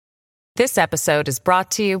This episode is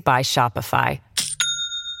brought to you by Shopify.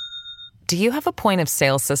 Do you have a point of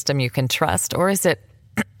sale system you can trust, or is it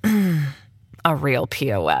a real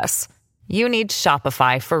POS? You need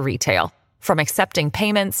Shopify for retail. From accepting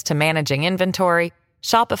payments to managing inventory,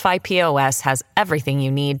 Shopify POS has everything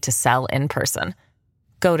you need to sell in person.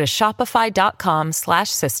 Go to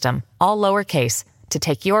shopify.com/system, all lowercase, to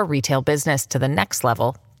take your retail business to the next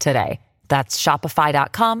level today. That's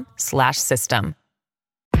shopify.com/system.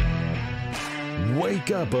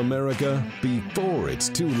 Wake up, America, before it's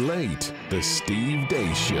too late. The Steve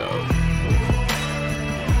Deace Show.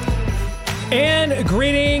 And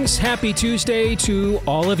greetings. Happy Tuesday to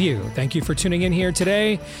all of you. Thank you for tuning in here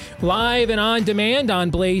today, live and on demand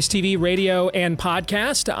on Blaze TV, radio, and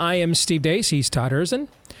podcast. I am Steve Deace. He's Todd Erzin.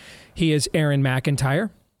 He is Aaron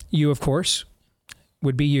McIntyre. You, of course,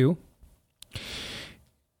 would be you.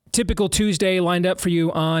 Typical Tuesday lined up for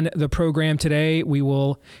you on the program today. We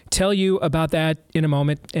will tell you about that in a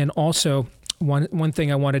moment. And also, one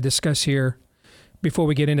thing I want to discuss here before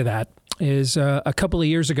we get into that is a couple of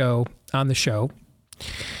years ago on the show,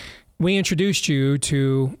 we introduced you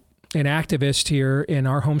to an activist here in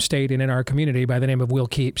our home state and in our community by the name of Will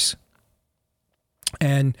Keeps.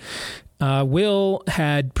 And Will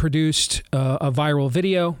had produced a viral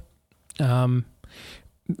video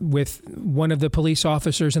with one of the police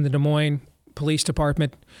officers in the Des Moines Police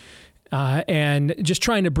Department, and just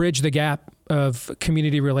trying to bridge the gap of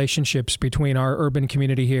community relationships between our urban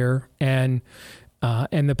community here and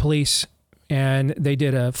the police. And they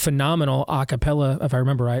did a phenomenal a cappella, if I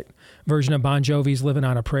remember right, version of Bon Jovi's "Living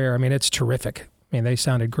on a Prayer." I mean, it's terrific. I mean, they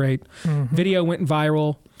sounded great. Mm-hmm. Video went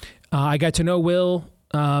viral. I got to know Will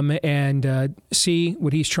and see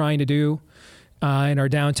what he's trying to do in our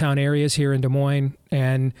downtown areas here in Des Moines,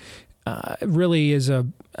 and really is a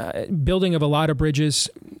building of a lot of bridges.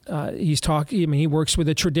 He works with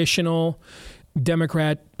the traditional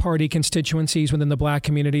Democrat Party constituencies within the Black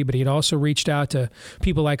community, but he'd also reached out to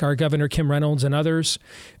people like our Governor Kim Reynolds and others,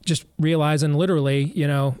 just realizing literally,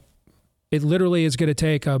 it literally is going to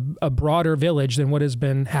take a broader village than what has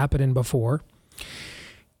been happening before,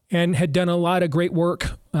 and had done a lot of great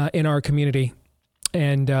work in our community,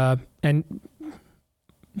 and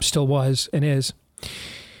still was and is.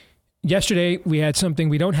 Yesterday, we had something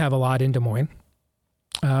we don't have a lot in Des Moines.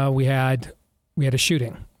 We had a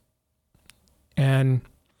shooting, and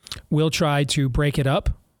Will tried to break it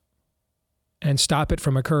up and stop it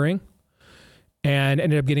from occurring, and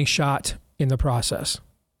ended up getting shot in the process.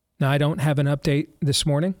 Now, I don't have an update this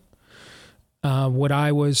morning. What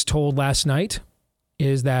I was told last night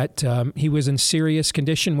is that he was in serious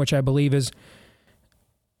condition, which I believe is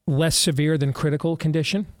less severe than critical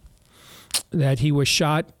condition, that he was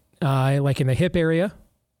shot like in the hip area,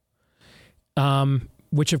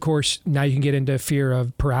 which of course now you can get into fear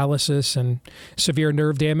of paralysis and severe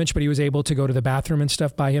nerve damage, but he was able to go to the bathroom and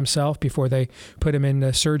stuff by himself before they put him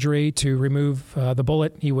in surgery to remove the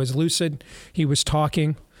bullet. He was lucid. He was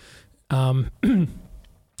talking. I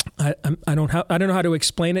don't know how to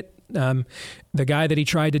explain it. The guy that he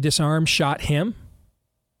tried to disarm shot him,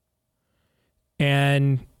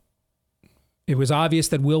 and it was obvious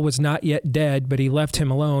that Will was not yet dead, but he left him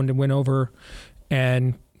alone and went over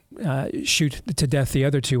and shoot to death the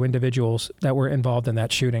other two individuals that were involved in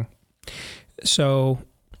that shooting. So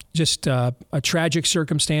just a tragic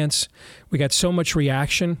circumstance. We got so much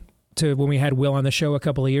reaction to when we had Will on the show a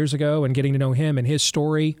couple of years ago, and getting to know him and his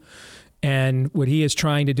story and what he is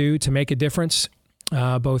trying to do to make a difference,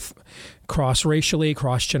 both cross-racially,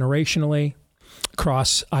 cross-generationally,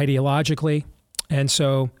 cross-ideologically. And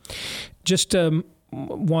so just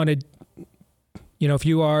wanted, if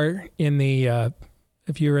you are in the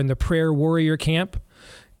if you're in the prayer warrior camp,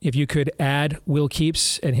 if you could add Will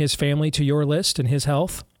Keeps and his family to your list and his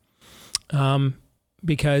health,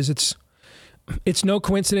 because it's no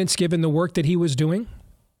coincidence, given the work that he was doing,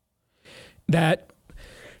 that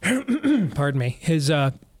pardon me, his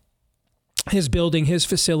building, his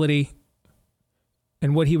facility,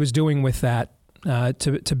 and what he was doing with that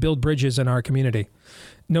to build bridges in our community.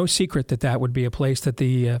 No secret that would be a place that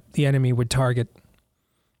the enemy would target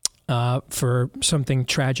for something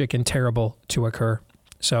tragic and terrible to occur.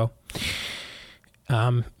 So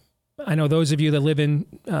I know those of you that live in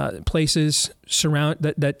places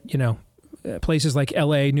places like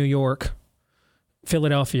LA, New York,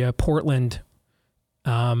 Philadelphia, Portland,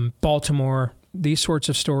 Baltimore, these sorts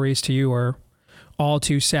of stories to you are all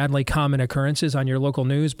too sadly common occurrences on your local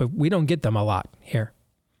news, but we don't get them a lot here.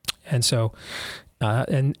 And so,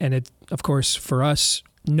 and it, of course, for us,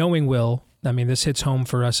 knowing Will, I mean, this hits home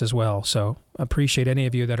for us as well. So appreciate any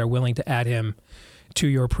of you that are willing to add him to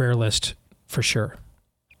your prayer list for sure.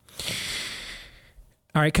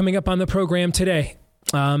 All right, coming up on the program today,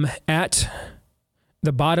 at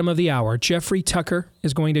the bottom of the hour, Jeffrey Tucker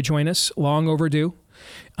is going to join us, long overdue.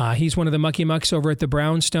 He's one of the mucky mucks over at the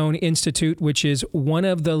Brownstone Institute, which is one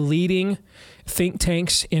of the leading think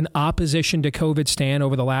tanks in opposition to COVID stand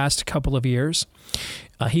over the last couple of years.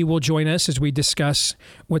 He will join us as we discuss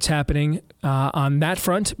what's happening on that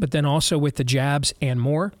front, but then also with the jabs and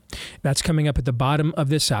more. That's coming up at the bottom of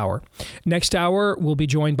this hour. Next hour, we'll be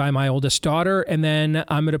joined by my oldest daughter, and then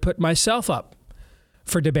I'm going to put myself up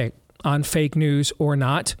for debate on fake news or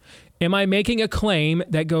not. Am I making a claim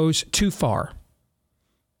that goes too far?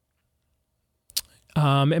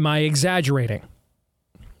 Am I exaggerating?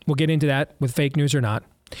 We'll get into that with fake news or not.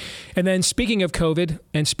 And then speaking of COVID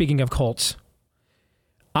and speaking of cults,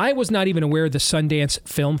 I was not even aware the Sundance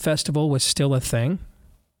Film Festival was still a thing.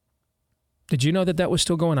 Did you know that that was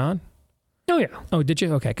still going on? Oh, yeah. Oh, did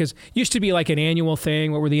you? Okay, because it used to be like an annual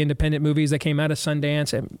thing. What were the independent movies that came out of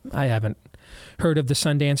Sundance? And I haven't heard of the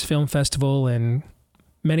Sundance Film Festival in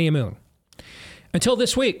many a moon. Until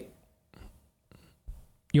this week.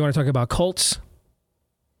 You want to talk about cults?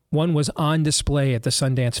 One was on display at the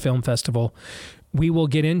Sundance Film Festival. We will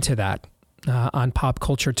get into that on Pop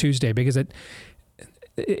Culture Tuesday because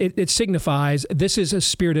it signifies this is a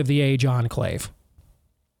spirit of the age enclave.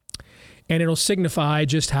 And it'll signify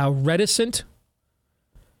just how reticent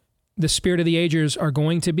the spirit of the agers are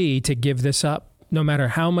going to be to give this up, no matter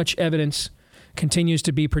how much evidence continues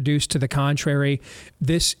to be produced to the contrary.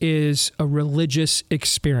 This is a religious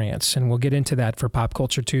experience, and we'll get into that for Pop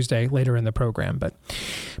Culture Tuesday later in the program. But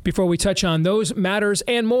before we touch on those matters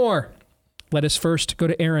and more, let us first go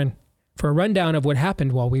to Aaron for a rundown of what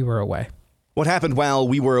happened while we were away. What happened while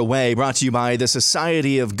we were away, brought to you by the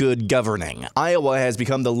Society of Good Governing. Iowa has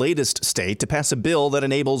become the latest state to pass a bill that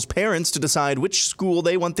enables parents to decide which school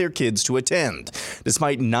they want their kids to attend.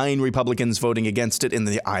 Despite 9 Republicans voting against it in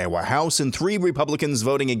the Iowa House and 3 Republicans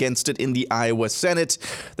voting against it in the Iowa Senate,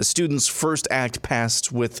 the Students First Act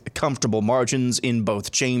passed with comfortable margins in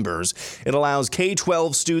both chambers. It allows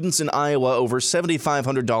K-12 students in Iowa over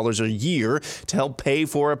 $7,500 a year to help pay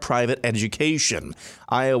for a private education.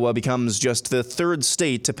 Iowa becomes just the 3rd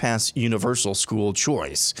state to pass universal school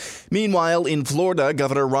choice. Meanwhile, in Florida,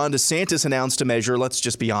 Governor Ron DeSantis announced a measure, let's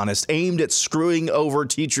just be honest, aimed at screwing over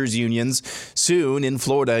teachers' unions. Soon in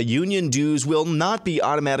Florida, union dues will not be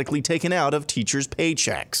automatically taken out of teachers'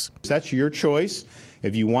 paychecks. That's your choice.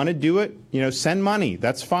 If you want to do it, send money.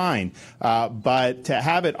 That's fine. But to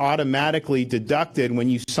have it automatically deducted when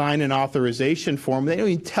you sign an authorization form, they don't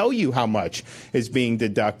even tell you how much is being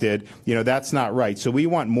deducted. That's not right. So we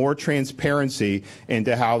want more transparency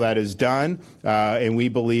into how that is done. And we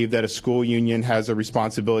believe that a school union has a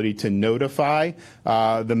responsibility to notify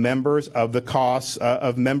the members of the costs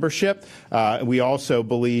of membership. We also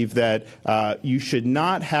believe that you should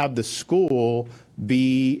not have the school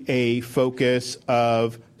be a focus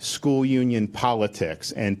of school union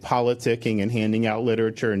politics and politicking and handing out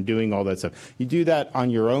literature and doing all that stuff. You do that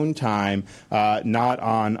on your own time, not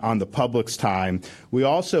on the public's time. We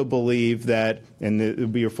also believe that, and it will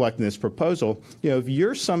be reflected in this proposal, if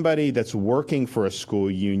you're somebody that's working for a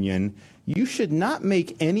school union, you should not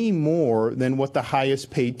make any more than what the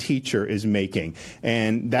highest paid teacher is making.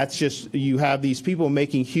 And that's just, you have these people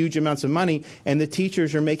making huge amounts of money, and the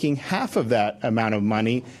teachers are making half of that amount of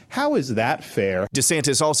money. How is that fair?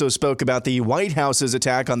 DeSantis also spoke about the White House's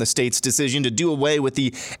attack on the state's decision to do away with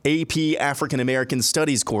the AP African American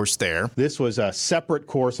Studies course there. This was a separate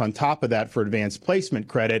course on top of that for advanced placement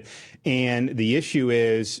credit. And the issue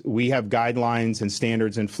is we have guidelines and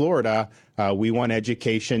standards in Florida. We want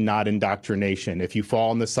education, not indoctrination. If you fall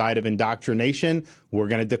on the side of indoctrination, we're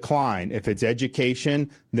going to decline. If it's education,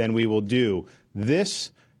 then we will do this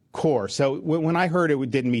course. So when I heard it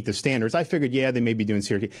didn't meet the standards, I figured, yeah, they may be doing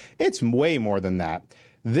serious. It's way more than that.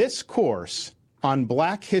 This course on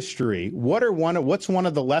Black history, what's one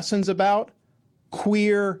of the lessons about?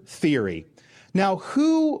 Queer theory. Now,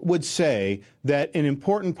 who would say that an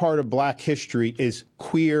important part of Black history is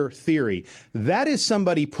queer theory? That is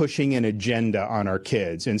somebody pushing an agenda on our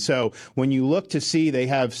kids. And so when you look to see they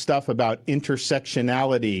have stuff about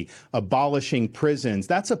intersectionality, abolishing prisons,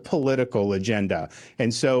 that's a political agenda.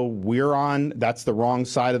 And so that's the wrong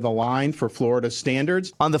side of the line for Florida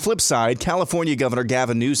standards. On the flip side, California Governor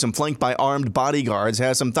Gavin Newsom, flanked by armed bodyguards,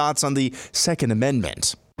 has some thoughts on the Second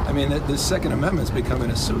Amendment. I mean, the Second Amendment's becoming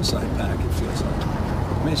a suicide pact, it feels like.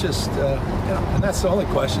 I mean, it's just, and that's the only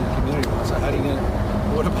question the community wants. How do you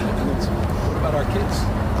what about our kids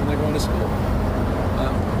when they're going to school?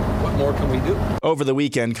 more can we do? Over the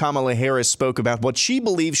weekend, Kamala Harris spoke about what she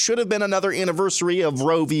believes should have been another anniversary of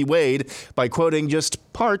Roe v. Wade by quoting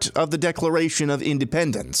just part of the Declaration of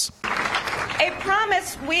Independence. A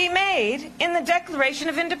promise we made in the Declaration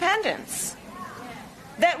of Independence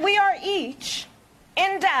that we are each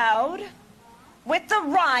endowed with the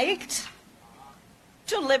right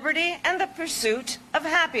to liberty and the pursuit of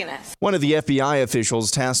happiness. One of the FBI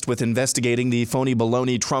officials tasked with investigating the phony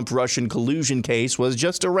baloney Trump-Russian collusion case was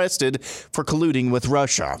just arrested for colluding with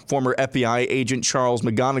Russia. Former FBI agent Charles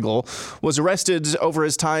McGonigal was arrested over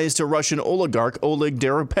his ties to Russian oligarch Oleg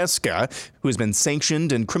Deripaska, who has been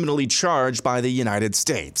sanctioned and criminally charged by the United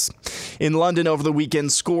States. In London over the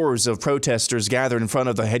weekend, scores of protesters gathered in front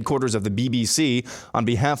of the headquarters of the BBC on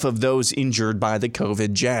behalf of those injured by the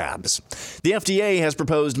COVID jabs. The FDA has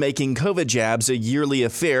proposed making COVID jabs a yearly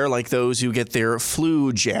affair like those who get their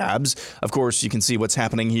flu jabs. Of course, you can see what's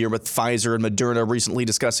happening here with Pfizer and Moderna recently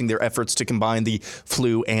discussing their efforts to combine the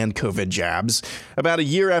flu and COVID jabs. About a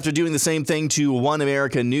year after doing the same thing to One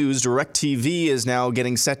America News, DirecTV is now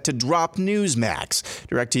getting set to drop Newsmax.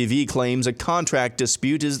 DirecTV claims a contract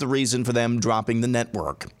dispute is the reason for them dropping the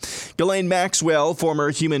network. Ghislaine Maxwell, former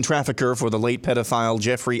human trafficker for the late pedophile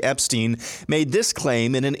Jeffrey Epstein, made this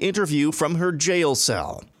claim in an interview from her jail cell.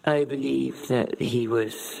 I believe that he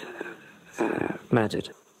was murdered.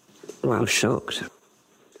 Well, I was shocked.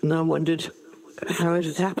 And I wondered how it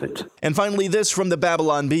had happened. And finally, this from the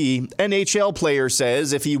Babylon Bee. NHL player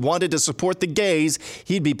says if he wanted to support the gays,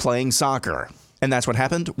 he'd be playing soccer. And that's what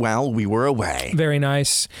happened while we were away. Very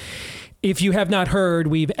nice. If you have not heard,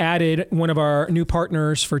 we've added one of our new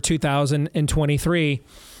partners for 2023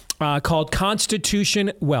 called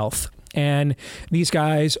Constitution Wealth. And these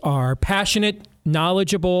guys are passionate,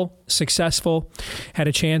 knowledgeable, successful. Had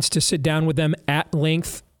a chance to sit down with them at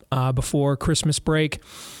length before Christmas break.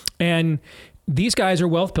 And these guys are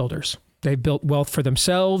wealth builders. They've built wealth for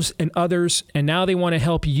themselves and others, and now they want to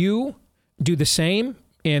help you do the same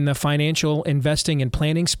in the financial investing and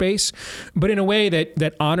planning space, but in a way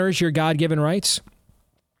that honors your God-given rights,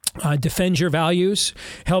 defends your values,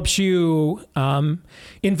 helps you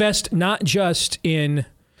invest not just in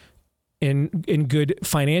good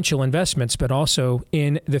financial investments, but also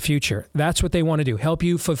in the future. That's what they want to do. Help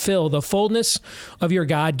you fulfill the fullness of your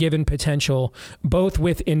God-given potential, both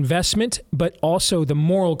with investment, but also the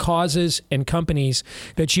moral causes and companies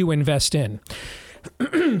that you invest in.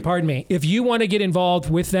 Pardon me. If you want to get involved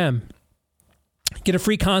with them, get a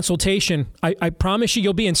free consultation. I promise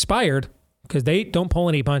you'll be inspired because they don't pull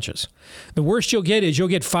any punches. The worst you'll get is you'll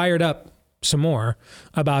get fired up some more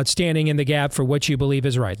about standing in the gap for what you believe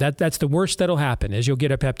is right. That's the worst that'll happen is you'll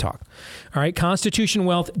get a pep talk. All right,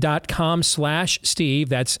 constitutionwealth.com/Steve.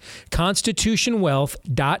 That's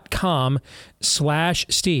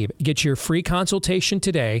constitutionwealth.com/Steve. Get your free consultation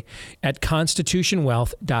today at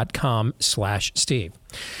constitutionwealth.com/Steve. All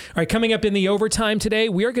right, coming up in the overtime today,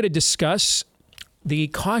 we are going to discuss the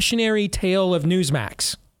cautionary tale of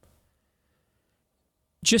Newsmax.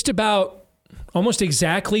 Just about almost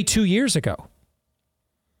exactly 2 years ago,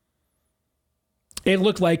 it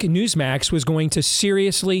looked like Newsmax was going to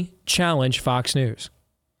seriously challenge Fox News,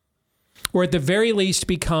 or at the very least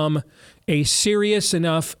become a serious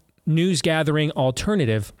enough news gathering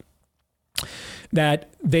alternative that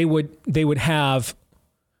they would have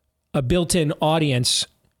a built-in audience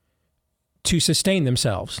to sustain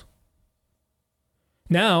themselves.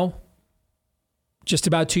 Now, just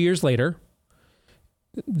about 2 years later,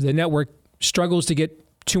 the network struggles to get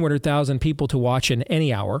 200,000 people to watch in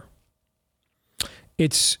any hour.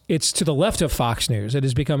 It's to the left of Fox News. It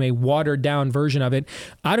has become a watered down version of it.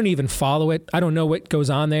 I don't even follow it. I don't know what goes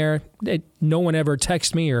on there. No one ever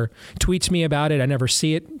texts me or tweets me about it. I never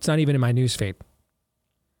see it. It's not even in my newsfeed.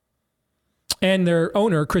 And their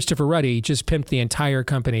owner, Christopher Ruddy, just pimped the entire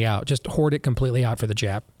company out, just hoard it completely out for the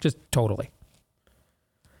jab, just totally.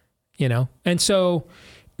 You know? And so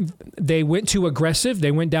they went too aggressive. They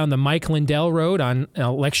went down the Mike Lindell road on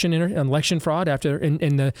election fraud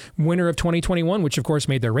in the winter of 2021, which of course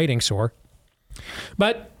made their ratings soar.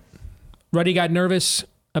 But Ruddy got nervous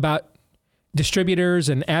about distributors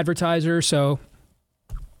and advertisers, so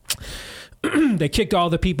they kicked all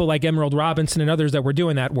the people like Emerald Robinson and others that were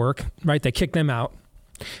doing that work, right? They kicked them out.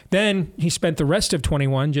 Then he spent the rest of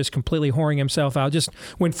 21 just completely whoring himself out, just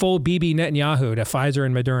went full Bibi Netanyahu to Pfizer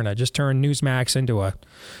and Moderna, just turned Newsmax into a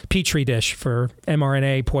petri dish for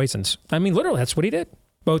mRNA poisons. I mean, literally, that's what he did,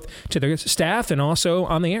 both to the staff and also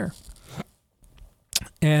on the air.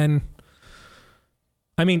 And,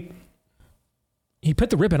 I mean, he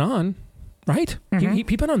put the ribbon on, right? Mm-hmm. He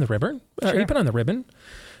put on the ribbon. Sure. He put on the ribbon.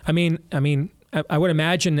 I mean, I would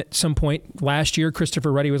imagine at some point last year,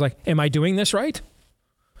 Christopher Ruddy was like, am I doing this right?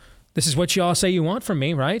 This is what you all say you want from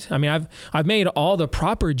me, right? I mean, I've made all the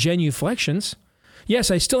proper genuflections. Yes,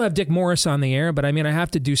 I still have Dick Morris on the air, but I mean, I have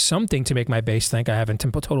to do something to make my base think I haven't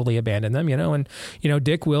totally abandoned them, and,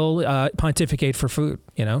 Dick will pontificate for food,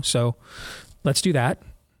 so let's do that.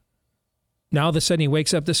 Now all of a sudden he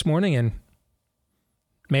wakes up this morning and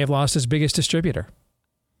may have lost his biggest distributor,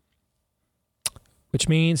 which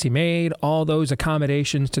means he made all those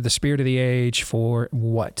accommodations to the spirit of the age for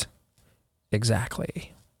what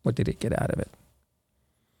exactly? What did he get out of it?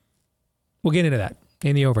 We'll get into that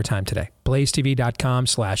in the overtime today.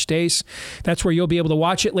 blazetv.com/Deace. That's where you'll be able to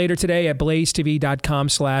watch it later today at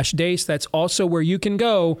blazetv.com/Deace. That's also where you can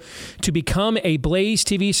go to become a Blaze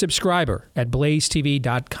TV subscriber at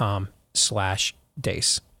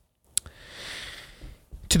blazetv.com/Deace.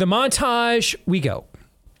 To the montage we go.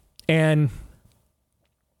 And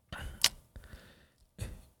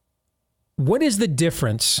what is the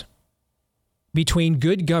difference between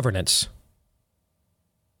good governance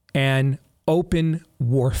and open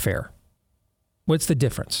warfare? What's the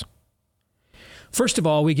difference? First of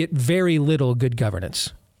all, we get very little good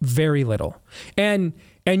governance. Very little. And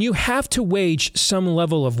you have to wage some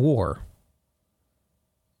level of war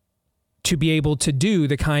to be able to do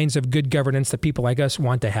the kinds of good governance that people like us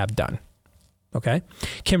want to have done. Okay?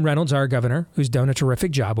 Kim Reynolds, our governor, who's done a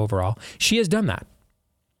terrific job overall, she has done that.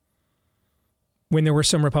 When there were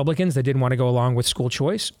some Republicans that didn't want to go along with school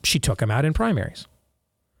choice, she took them out in primaries.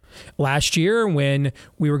 Last year, when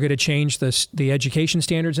we were going to change the education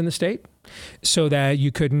standards in the state so that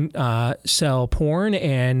you couldn't sell porn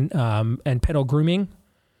and peddle grooming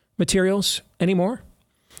materials anymore,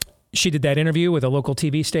 she did that interview with a local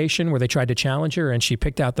TV station where they tried to challenge her, and she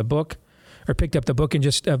picked up the book and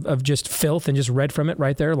just filth and just read from it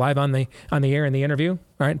right there live on the air in the interview,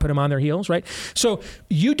 right? And put them on their heels, right? So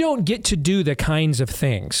you don't get to do the kinds of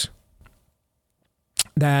things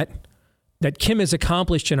that Kim has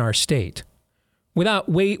accomplished in our state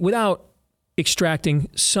without extracting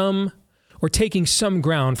some or taking some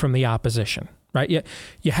ground from the opposition, right?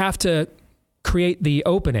 You have to create the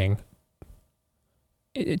opening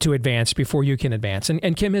to advance before you can advance.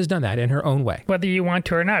 And Kim has done that in her own way. Whether you want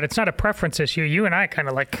to or not, it's not a preference issue. You and I kind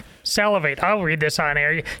of like salivate. I'll read this on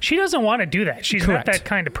air. She doesn't want to do that. She's Correct. Not that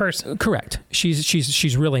kind of person. Correct.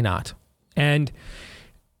 She's really not. And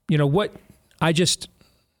you know what? I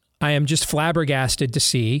am just flabbergasted to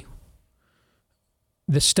see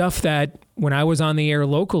the stuff that when I was on the air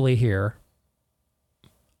locally here,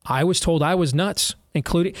 I was told I was nuts,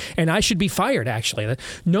 and I should be fired, actually.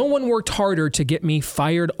 No one worked harder to get me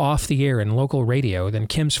fired off the air in local radio than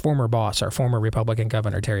Kim's former boss, our former Republican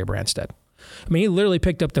governor, Terry Branstad. I mean, he literally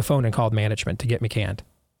picked up the phone and called management to get me canned.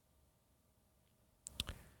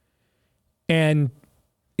 And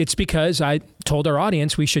it's because I told our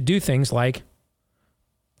audience we should do things like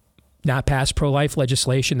not pass pro-life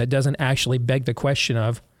legislation that doesn't actually beg the question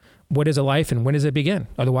of what is a life and when does it begin?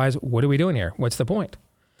 Otherwise, what are we doing here? What's the point?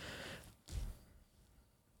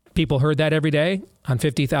 People heard that every day on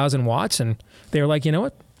 50,000 watts, and they were like, you know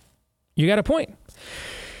what? You got a point.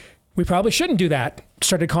 We probably shouldn't do that.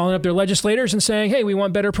 Started calling up their legislators and saying, hey, we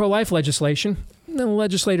want better pro-life legislation. And the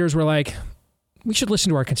legislators were like, we should listen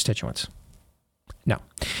to our constituents. No.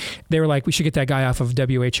 They were like, we should get that guy off of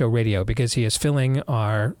WHO radio because he is filling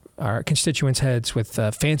our constituents' heads with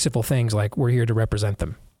fanciful things like we're here to represent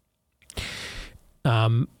them.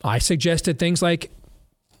 I suggested things like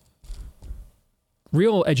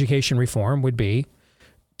real education reform would be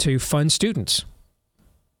to fund students,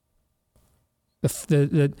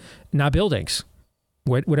 the not buildings.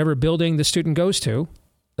 Whatever building the student goes to,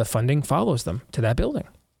 the funding follows them to that building.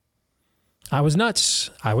 I was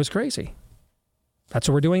nuts. I was crazy. That's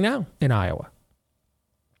what we're doing now in Iowa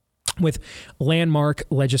with landmark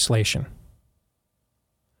legislation.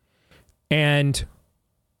 And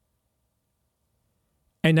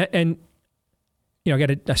you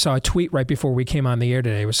know, I saw a tweet right before we came on the air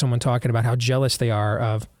today with someone talking about how jealous they are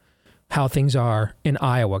of how things are in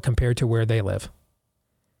Iowa compared to where they live.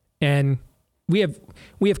 And we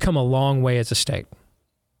have come a long way as a state.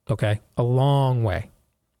 Okay? A long way.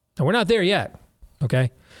 And we're not there yet.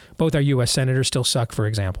 Okay? Both our U.S. senators still suck, for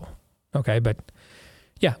example. Okay? But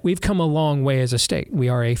yeah, we've come a long way as a state. We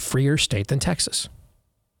are a freer state than Texas.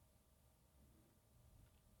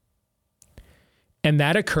 And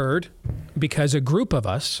that occurred because a group of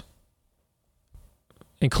us,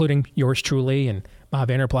 including yours truly and Bob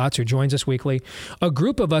Vanderplatz, who joins us weekly, a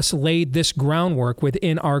group of us laid this groundwork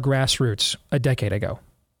within our grassroots a decade ago.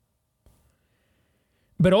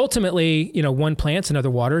 But ultimately, one plants,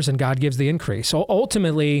 another waters, and God gives the increase. So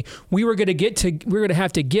ultimately, we were going to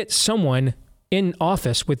have to get someone in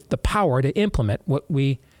office with the power to implement what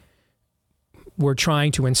we were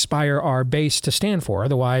trying to inspire our base to stand for.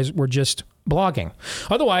 Otherwise, we're just blogging.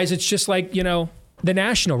 Otherwise, it's just like, the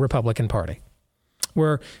National Republican Party,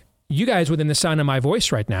 where you guys within the sound of my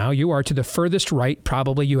voice right now, you are to the furthest right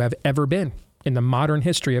probably you have ever been in the modern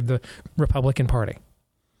history of the Republican Party.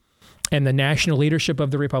 And the national leadership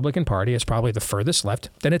of the Republican Party is probably the furthest left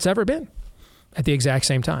than it's ever been at the exact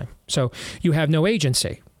same time. So you have no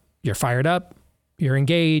agency. You're fired up, you're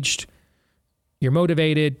engaged, you're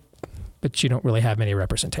motivated, but you don't really have any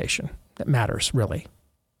representation that matters, really,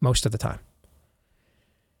 most of the time.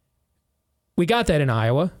 We got that in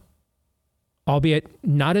Iowa, albeit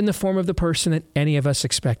not in the form of the person that any of us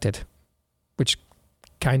expected, which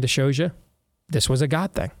kind of shows you this was a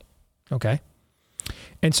God thing, okay?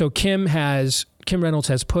 And so Kim Reynolds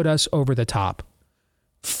has put us over the top.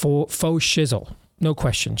 Faux shizzle, no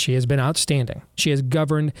question. She has been outstanding. She has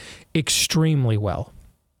governed extremely well.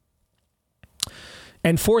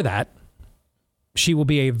 And for that, she will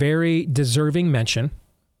be a very deserving mention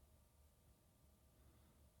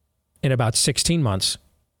in about 16 months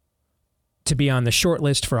to be on the short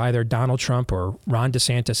list for either Donald Trump or Ron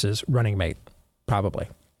DeSantis' running mate, probably.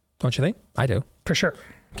 Don't you think? I do. For sure.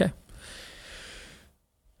 Okay.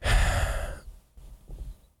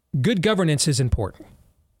 Good governance is important,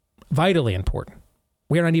 vitally important.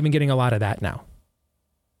 We are not even getting a lot of that now.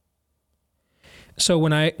 So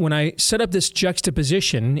when I set up this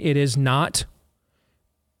juxtaposition, it is not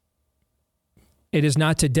to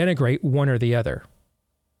denigrate one or the other.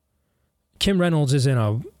 Kim Reynolds is in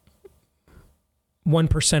a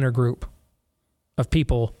 1%er group of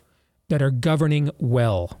people that are governing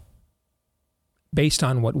well based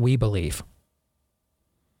on what we believe.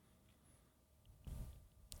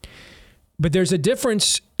 But there's a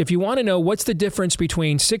difference. If you want to know what's the difference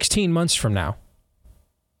between 16 months from now,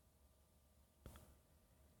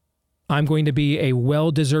 I'm going to be a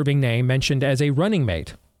well-deserving name mentioned as a running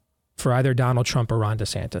mate for either Donald Trump or Ron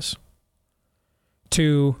DeSantis.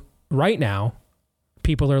 To right now,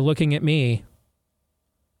 people are looking at me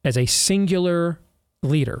as a singular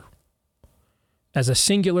leader, as a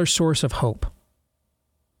singular source of hope.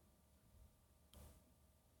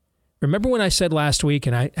 Remember when I said last week,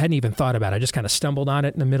 and I hadn't even thought about it, I just kind of stumbled on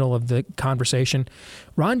it in the middle of the conversation,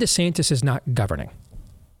 Ron DeSantis is not governing.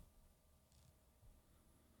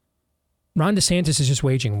 Ron DeSantis is just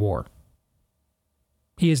waging war.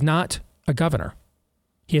 He is not a governor.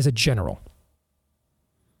 He is a general.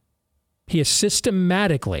 He is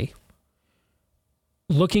systematically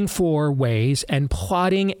looking for ways and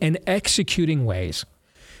plotting and executing ways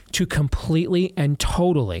to completely and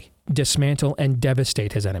totally dismantle and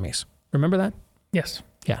devastate his enemies. Remember that? Yes.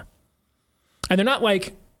 Yeah. And they're not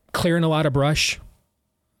like clearing a lot of brush.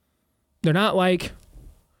 They're not like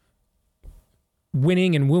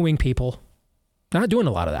winning and wooing people. They're not doing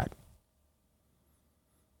a lot of that.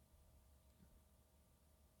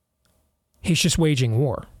 He's just waging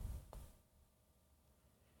war.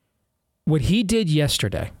 What he did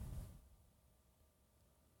yesterday,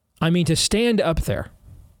 to stand up there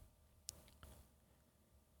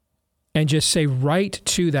and just say right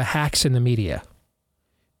to the hacks in the media,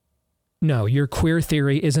 no, your queer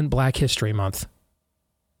theory isn't Black History Month.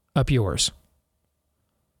 Up yours.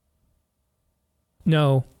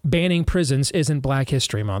 No, banning prisons isn't Black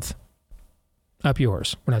History Month. Up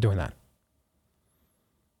yours. We're not doing that.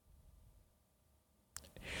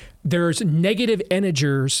 There's negative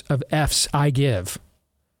integers of F's I give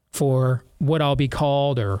for what I'll be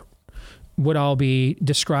called or what I'll be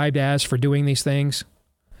described as for doing these things,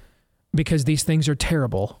 because these things are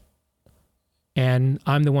terrible. And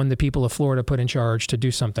I'm the one the people of Florida put in charge to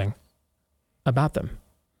do something about them.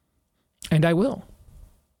 And I will.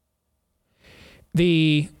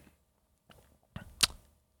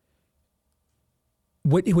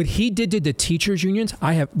 What he did to the teachers' unions,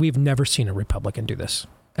 we've never seen a Republican do this.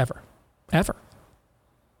 Ever.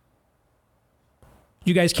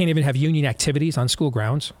 You guys can't even have union activities on school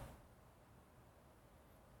grounds.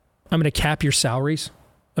 I'm going to cap your salaries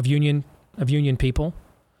of union people.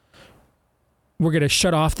 We're going to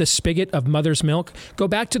shut off the spigot of mother's milk. Go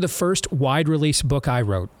back to the first wide release book I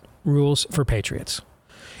wrote, Rules for Patriots.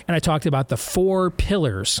 And I talked about the 4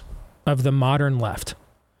 pillars of the modern left.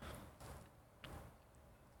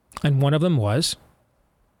 And one of them was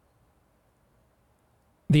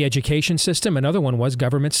the education system. Another one was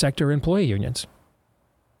government sector employee unions.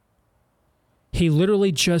 He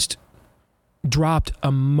literally just dropped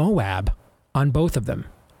a Moab on both of them.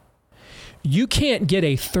 You can't get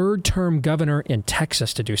a third-term governor in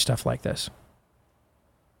Texas to do stuff like this,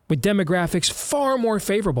 with demographics far more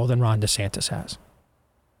favorable than Ron DeSantis has.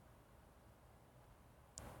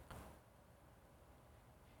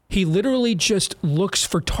 He literally just looks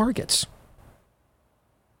for targets.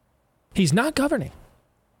 He's not governing.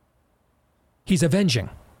 He's avenging.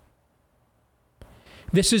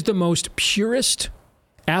 This is the most purest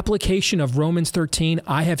application of Romans 13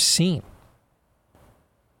 I have seen,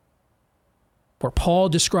 where Paul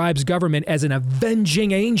describes government as an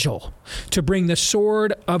avenging angel to bring the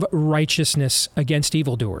sword of righteousness against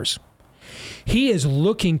evildoers. He is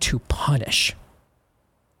looking to punish.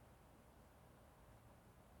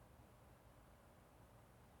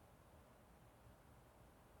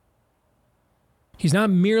 He's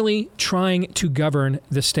not merely trying to govern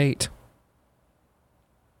the state.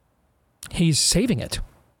 He's saving it.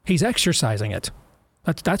 He's exercising it.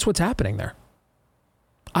 That's what's happening there.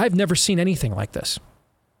 I've never seen anything like this.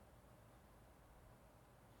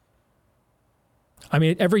 I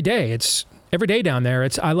mean, every day down there,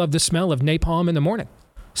 I love the smell of napalm in the morning.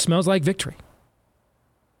 Smells like victory.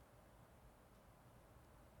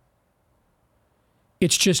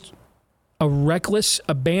 It's just a reckless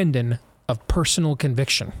abandon of personal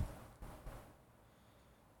conviction.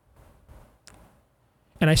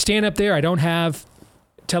 And I stand up there, I don't have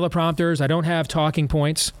teleprompters, I don't have talking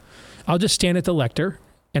points. I'll just stand at the lectern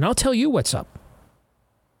and I'll tell you what's up.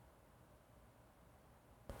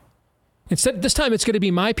 Instead, this time it's going to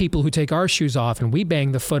be my people who take our shoes off and we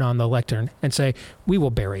bang the foot on the lectern and say, we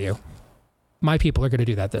will bury you. My people are going to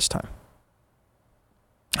do that this time.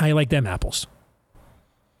 How you like them apples?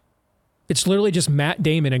 It's literally just Matt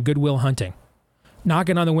Damon and Good Will Hunting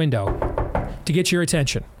knocking on the window to get your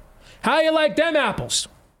attention. How you like them apples?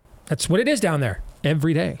 That's what it is down there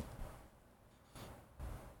every day.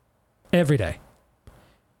 Every day.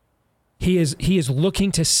 He is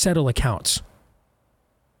looking to settle accounts.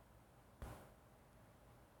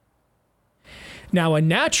 Now, a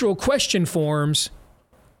natural question forms,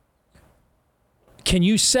 can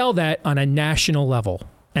you sell that on a national level?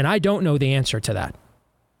 And I don't know the answer to that.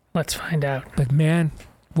 Let's find out. But man,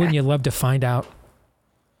 wouldn't you love to find out?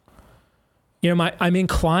 You know, I'm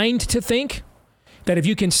inclined to think that if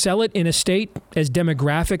you can sell it in a state as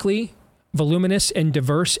demographically voluminous and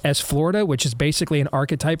diverse as Florida, which is basically an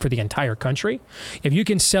archetype for the entire country, if you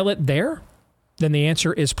can sell it there, then the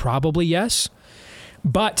answer is probably yes.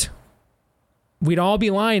 But we'd all be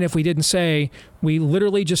lying if we didn't say we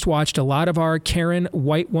literally just watched a lot of our Karen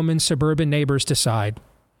white woman suburban neighbors decide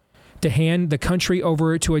to hand the country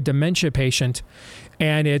over to a dementia patient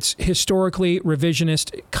and its historically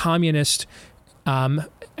revisionist communist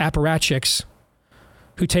apparatchiks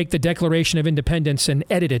who take the Declaration of Independence and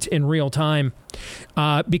edit it in real time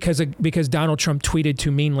because Donald Trump tweeted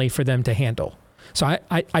too meanly for them to handle. So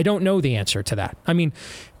I don't know the answer to that. I mean,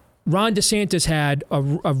 Ron DeSantis had a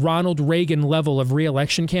Ronald Reagan level of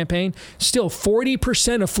re-election campaign. Still,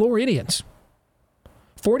 40% of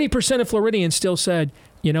Floridians still said,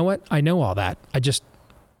 you know what? I know all that.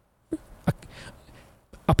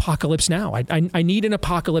 Apocalypse now. I need an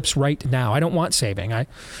apocalypse right now. I don't want saving.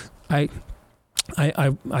 I've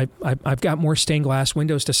got more stained glass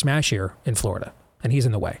windows to smash here in Florida, and he's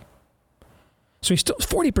in the way. So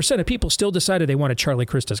 40% of people still decided they wanted Charlie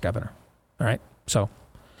Crist as governor. All right. So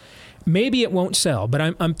maybe it won't sell, but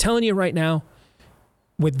I'm telling you right now,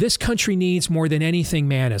 what this country needs more than anything,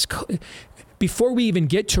 man, is before we even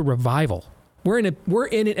get to revival, we're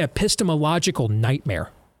in an epistemological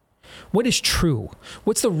nightmare. What is true?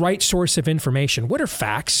 What's the right source of information? What are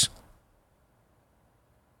facts?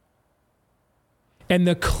 And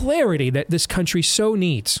the clarity that this country so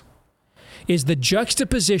needs is the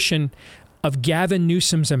juxtaposition of Gavin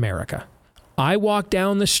Newsom's America. I walk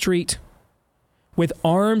down the street with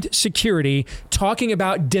armed security talking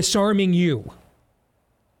about disarming you.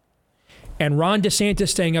 And Ron DeSantis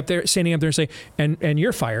standing up there and saying, and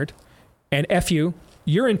you're fired, and F you,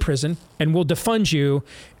 you're in prison, and we'll defund you,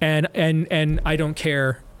 and I don't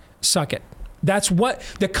care, suck it. That's what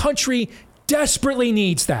the country desperately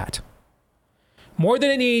needs, that. More than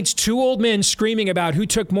it needs two old men screaming about who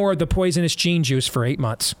took more of the poisonous gene juice for 8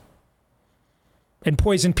 months and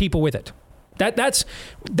poisoned people with it. That's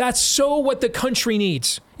so what the country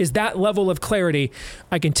needs, is that level of clarity.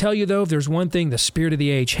 I can tell you, though, if there's one thing the spirit of the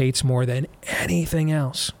age hates more than anything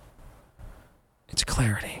else, it's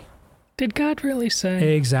clarity. Did God really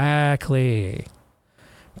say? Exactly.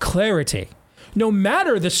 Clarity. No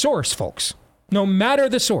matter the source, folks. No matter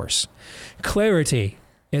the source. Clarity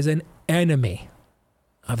is an enemy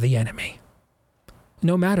of the enemy.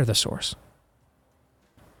 No matter the source.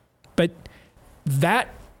 But that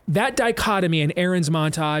that dichotomy in Aaron's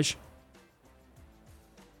montage,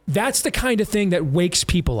 that's the kind of thing that wakes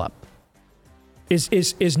people up.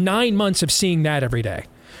 Is 9 months of seeing that every day.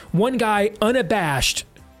 One guy unabashed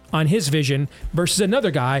on his vision versus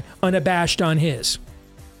another guy unabashed on his.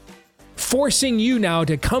 Forcing you now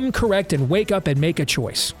to come correct and wake up and make a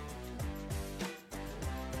choice.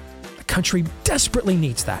 The country desperately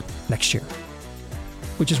needs that next year,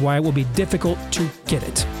 which is why it will be difficult to get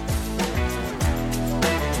it.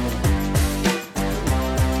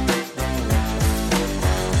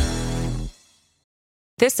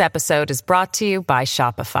 This episode is brought to you by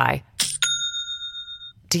Shopify.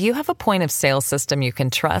 Do you have a point of sale system you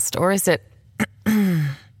can trust, or is it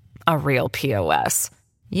a real POS?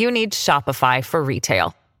 You need Shopify for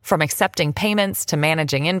retail. From accepting payments to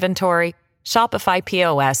managing inventory, Shopify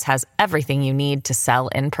POS has everything you need to sell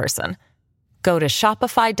in person. Go to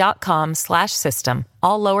shopify.com/system,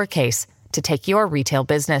 all lowercase, to take your retail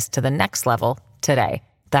business to the next level today.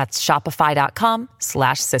 That's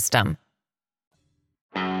shopify.com/system.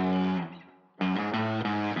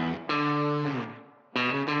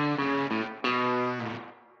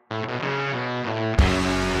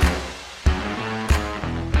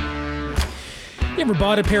 You ever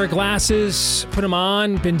bought a pair of glasses, put them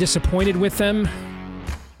on, been disappointed with them?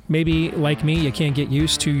 Maybe, like me, you can't get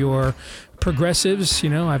used to your progressives.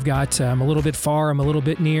 You know, I'm a little bit far, I'm a little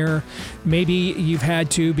bit near. Maybe you've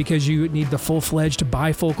had to because you need the full-fledged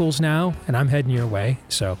bifocals now, and I'm heading your way,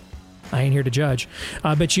 so I ain't here to judge.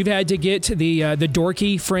 But you've had to get the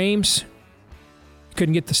dorky frames.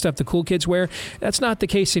 Couldn't get the stuff the cool kids wear. That's not the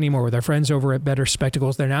case anymore with our friends over at Better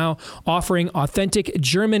Spectacles. They're now offering authentic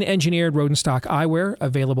German-engineered Rodenstock eyewear,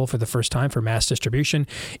 available for the first time for mass distribution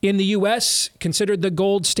in the U.S., considered the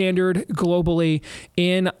gold standard globally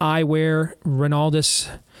in eyewear. Ronaldus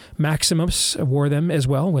Maximus wore them as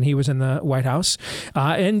well when he was in the White House.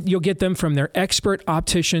 And you'll get them from their expert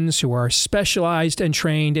opticians who are specialized and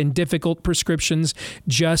trained in difficult prescriptions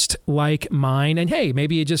just like mine. And hey,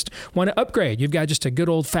 maybe you just want to upgrade. You've got just a good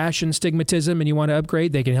old-fashioned stigmatism and you want to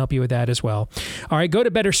upgrade. They can help you with that as well. All right, go to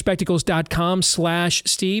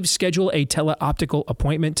betterspectacles.com/Steve. Schedule a teleoptical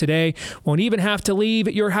appointment today. Won't even have to leave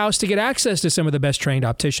your house to get access to some of the best trained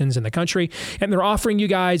opticians in the country. And they're offering you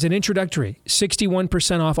guys an introductory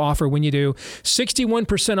 61% off offer when you do.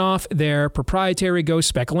 61% off their proprietary Go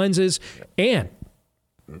Spec lenses, and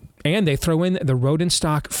they throw in the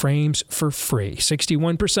Rodenstock frames for free.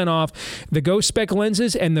 61% off the Go Spec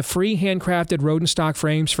lenses and the free handcrafted Rodenstock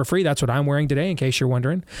frames for free. That's what I'm wearing today, in case you're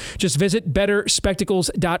wondering. Just visit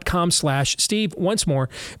betterspectacles.com/Steve. Once more,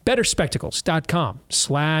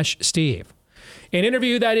 betterspectacles.com/Steve. An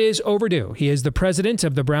interview that is overdue. He is the president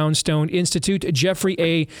of the Brownstone Institute, Jeffrey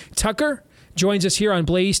A. Tucker. Joins us here on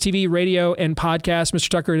Blaze TV, radio, and podcast. Mr.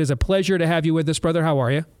 Tucker, it is a pleasure to have you with us, brother. How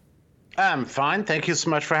are you? I'm fine. Thank you so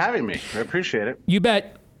much for having me. I appreciate it. You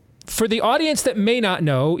bet. For the audience that may not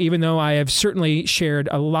know, even though I have certainly shared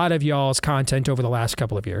a lot of y'all's content over the last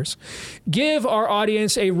couple of years, give our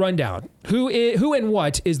audience a rundown. Who and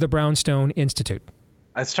what is the Brownstone Institute?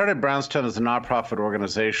 I started Brownstone as a nonprofit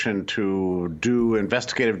organization to do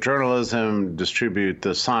investigative journalism, distribute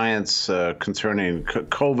the science concerning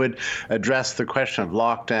COVID, address the question of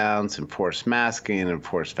lockdowns, enforce masking,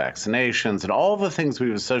 enforce vaccinations, and all the things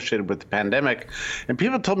we've associated with the pandemic. And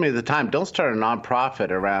people told me at the time, don't start a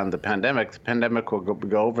nonprofit around the pandemic. The pandemic will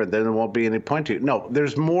go over, and then there won't be any point to it. No,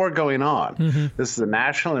 there's more going on. Mm-hmm. This is a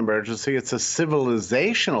national emergency. It's a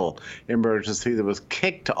civilizational emergency that was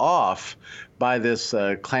kicked off by this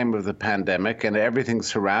claim of the pandemic and everything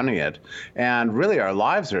surrounding it. And really, our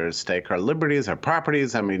lives are at stake, our liberties, our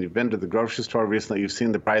properties. I mean, you've been to the grocery store recently, you've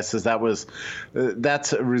seen the prices.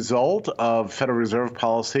 That's a result of Federal Reserve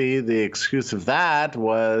policy. The excuse of that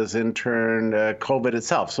was, in turn, COVID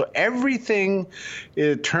itself. So everything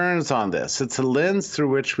turns on this. It's a lens through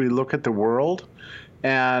which we look at the world.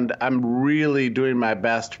 And I'm really doing my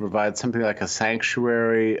best to provide something like a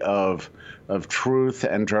sanctuary of truth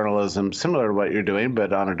and journalism, similar to what you're doing,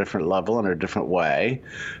 but on a different level and a different way.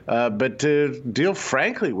 But to deal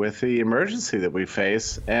frankly with the emergency that we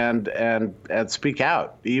face and speak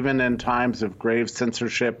out, even in times of grave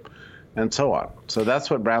censorship and so on. So that's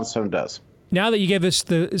what Brownstone does. Now that you gave us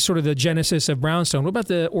the sort of the genesis of Brownstone, what about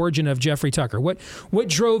the origin of Jeffrey Tucker? What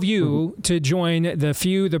drove you to join the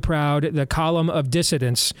few, the proud, the column of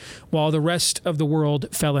dissidents, while the rest of the world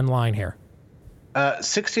fell in line here?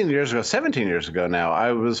 17 years ago now,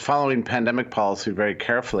 I was following pandemic policy very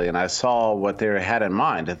carefully, and I saw what they had in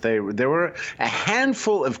mind. That there were a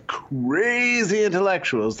handful of crazy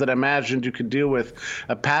intellectuals that imagined you could deal with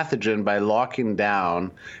a pathogen by locking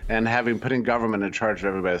down and putting government in charge of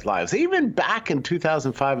everybody's lives. Even back in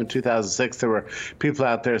 2005 and 2006, there were people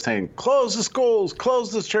out there saying, close the schools,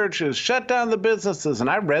 close the churches, shut down the businesses. And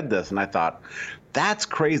I read this and I thought, that's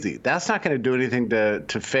crazy. That's not going to do anything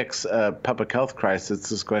to fix a public health crisis. It's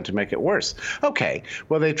just going to make it worse. Okay.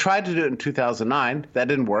 Well, they tried to do it in 2009. That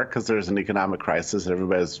didn't work because there was an economic crisis.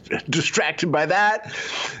 Everybody's distracted by that.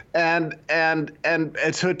 And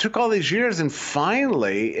so it took all these years. And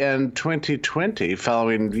finally, in 2020,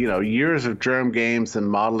 following years of germ games and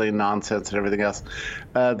modeling nonsense and everything else,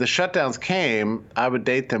 the shutdowns came. I would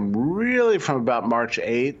date them really from about March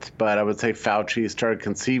 8th, but I would say Fauci started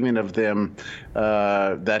conceiving of them,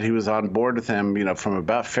 that he was on board with them, from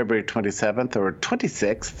about February 27th or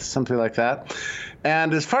 26th, something like that.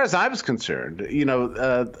 And as far as I was concerned,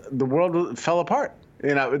 the world fell apart.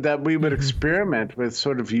 That we would experiment with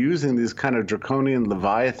sort of using these kind of draconian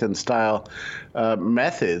Leviathan-style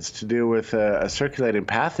methods to deal with a circulating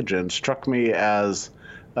pathogen struck me as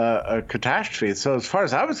a catastrophe. So as far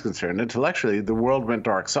as I was concerned, intellectually, the world went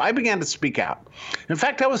dark. So I began to speak out. In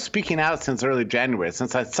fact, I was speaking out since early January,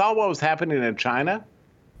 since I saw what was happening in China.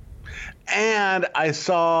 And I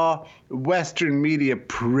saw Western media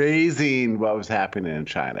praising what was happening in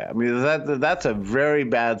China. I mean, that's a very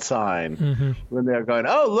bad sign when they're going,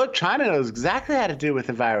 oh, look, China knows exactly how to deal with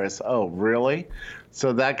the virus. Oh, really?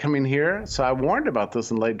 So that coming here? So I warned about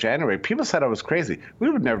this in late January. People said I was crazy. We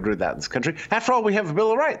would never do that in this country. After all, we have a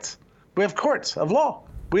Bill of Rights. We have courts of law.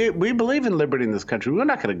 We believe in liberty in this country. We're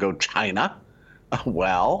not going to go China.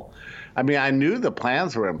 Well, I mean, I knew the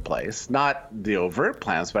plans were in place, not the overt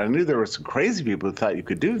plans, but I knew there were some crazy people who thought you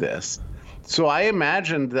could do this. So I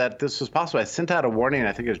imagined that this was possible. I sent out a warning,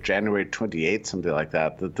 I think it was January 28th, something like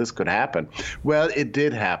that this could happen. Well, it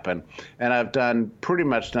did happen. And I've done pretty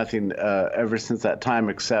much nothing ever since that time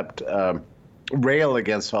except rail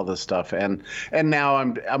against all this stuff. And now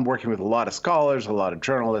I'm working with a lot of scholars, a lot of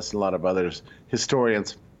journalists, a lot of others,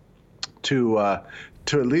 historians, to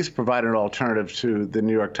at least provide an alternative to the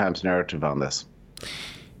New York Times narrative on this.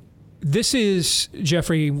 This is,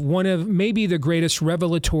 Jeffrey, one of maybe the greatest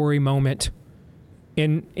revelatory moment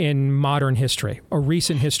in modern history or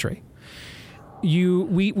recent history.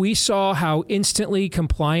 We saw how instantly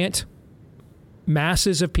compliant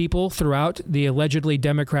masses of people throughout the allegedly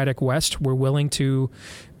democratic West were willing to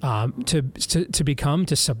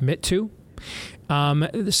submit to.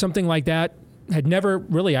 Something like that had never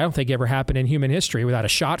really, I don't think, ever happened in human history without a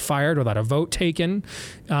shot fired, without a vote taken,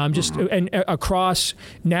 and across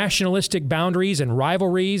nationalistic boundaries and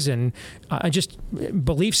rivalries and just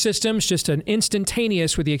belief systems, just an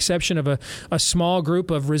instantaneous, with the exception of a small group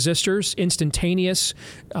of resistors, instantaneous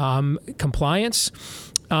compliance.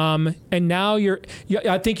 And now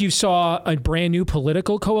I think you saw a brand new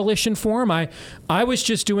political coalition form. I was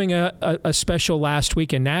just doing a special last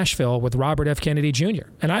week in Nashville with Robert F. Kennedy Jr.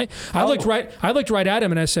 And I looked right at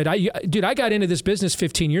him and I said, dude, I got into this business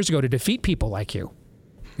 15 years ago to defeat people like you.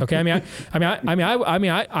 Okay,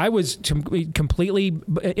 I was completely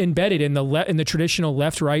embedded in the traditional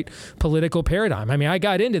left-right political paradigm. I mean, I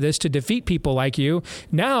got into this to defeat people like you.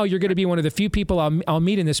 Now you're going to be one of the few people I'll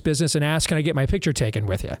meet in this business and ask, can I get my picture taken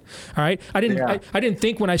with you? All right. I didn't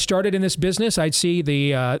think when I started in this business I'd see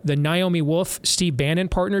the Naomi Wolf Steve Bannon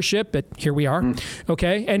partnership, but here we are.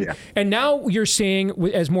 Okay, and now you're seeing,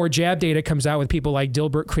 as more jab data comes out with people like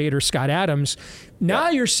Dilbert creator Scott Adams.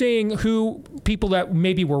 Now you're seeing who people that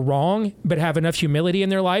maybe were wrong, but have enough humility in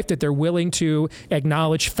their life that they're willing to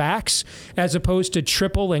acknowledge facts, as opposed to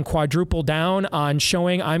triple and quadruple down on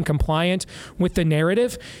showing I'm compliant with the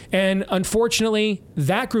narrative. And unfortunately,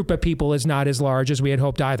 that group of people is not as large as we had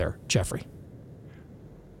hoped either, Jeffrey.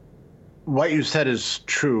 What you said is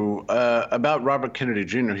true about Robert Kennedy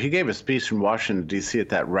Jr. He gave a speech in Washington, D.C. at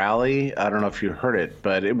that rally. I don't know if you heard it,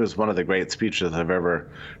 but it was one of the great speeches I've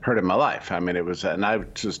ever heard in my life. I mean, it was, and I was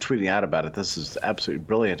just tweeting out about it. This is absolutely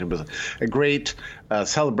brilliant. It was a great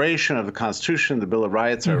celebration of the Constitution, the Bill of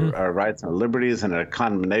Rights, our rights and our liberties, and a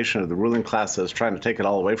condemnation of the ruling class that was trying to take it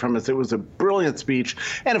all away from us. It was a brilliant speech.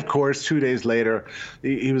 And of course, 2 days later,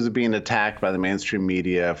 he was being attacked by the mainstream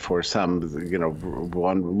media for some,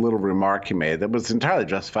 one little remark he made that was entirely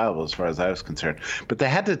justifiable as far as I was concerned. But they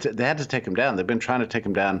had to take him down. They've been trying to take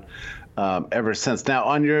him down ever since. Now,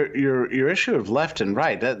 on your issue of left and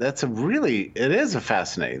right, it is a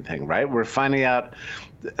fascinating thing, right? We're finding out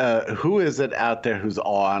who is it out there who's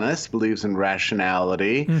honest, believes in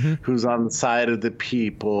rationality, who's on the side of the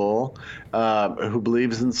people, who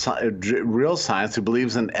believes in real science, who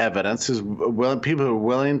believes in evidence, people who are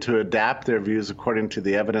willing to adapt their views according to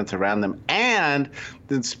the evidence around them, and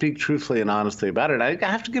then speak truthfully and honestly about it. I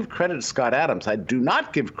have to give credit to Scott Adams. I do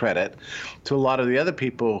not give credit to a lot of the other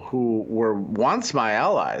people who were once my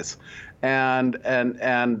allies and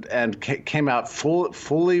came out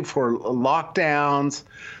fully for lockdowns,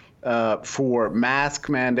 for mask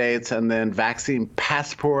mandates, and then vaccine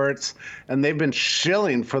passports, and they've been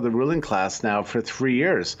shilling for the ruling class now for 3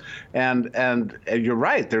 years. And you're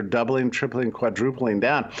right, they're doubling, tripling, quadrupling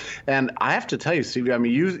down. And I have to tell you, Stevie, I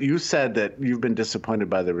mean, you said that you've been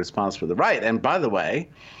disappointed by the response for the right. And by the way,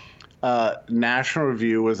 National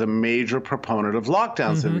Review was a major proponent of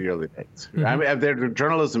lockdowns in the early days. I mean, their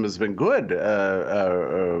journalism has been good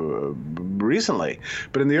recently,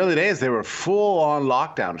 but in the early days they were full-on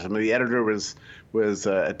lockdowns. I mean, the editor was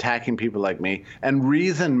attacking people like me, and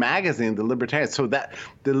Reason magazine, the libertarians. So that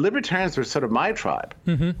the libertarians were sort of my tribe.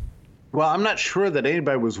 Well, I'm not sure that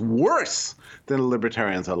anybody was worse than the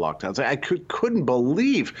libertarians on lockdowns. I couldn't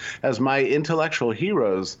believe, as my intellectual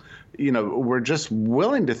heroes, were just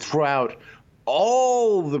willing to throw out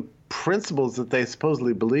all the principles that they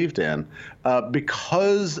supposedly believed in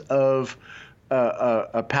because of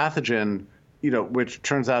a pathogen, which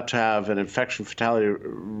turns out to have an infection fatality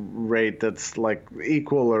rate that's like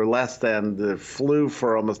equal or less than the flu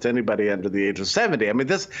for almost anybody under the age of 70. I mean,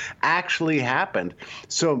 this actually happened.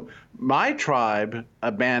 So my tribe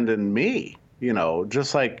abandoned me,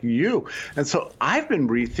 just like you. And so I've been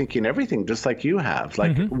rethinking everything just like you have.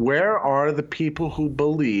 Like, where are the people who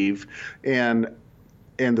believe in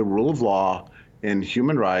the rule of law, in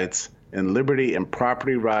human rights, in liberty, in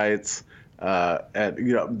property rights,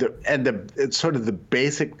 it's sort of the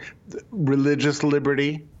basic religious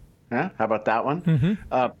liberty. How about that one?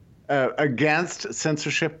 Against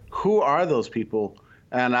censorship. Who are those people?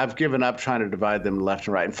 And I've given up trying to divide them left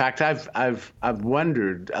and right. In fact, I've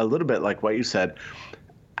wondered a little bit, like what you said,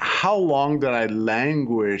 how long did I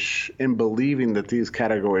languish in believing that these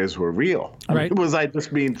categories were real? I mean, was I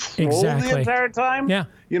just being trolled the entire time? Yeah.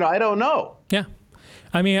 I don't know. Yeah.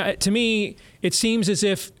 I mean, to me, it seems as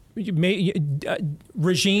if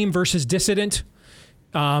regime versus dissident,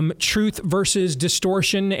 truth versus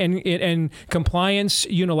distortion and compliance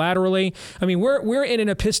unilaterally. I mean, we're in an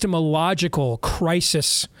epistemological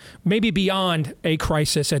crisis, maybe beyond a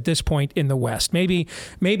crisis at this point in the West. Maybe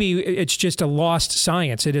it's just a lost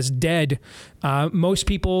science. It is dead. Most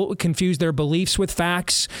people confuse their beliefs with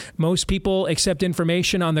facts. Most people accept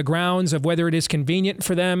information on the grounds of whether it is convenient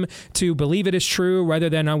for them to believe it is true, rather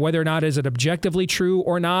than on whether or not is it objectively true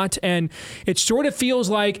or not. And it sort of feels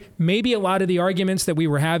like maybe a lot of the arguments that we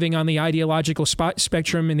were having on the ideological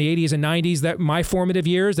spectrum in the 80s and 90s, that my formative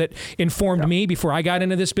years that informed me before I got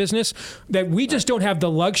into this business, that we just don't have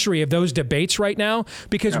the luxury of those debates right now,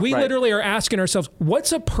 because we literally are asking ourselves,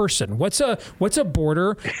 what's a person? What's a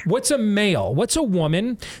border? What's a male? What's a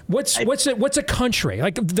woman? What's a country?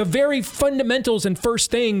 Like, the very fundamentals and first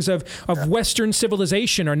things of Western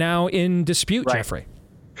civilization are now in dispute, Jeffrey.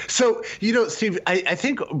 So, Steve, I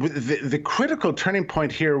think the critical turning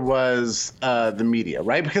point here was the media,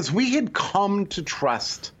 right? Because we had come to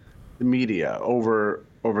trust the media over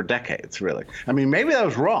decades, really. I mean, maybe that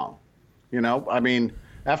was wrong. I mean,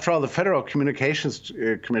 after all, the Federal Communications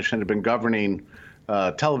Commission had been governing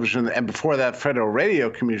television, and before that, Federal Radio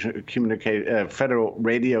Commission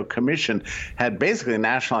had basically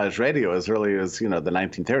nationalized radio as early as the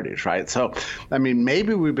 1930s, right? So, I mean,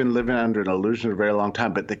 maybe we've been living under an illusion for a very long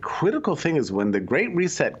time. But the critical thing is, when the Great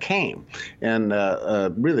Reset came, and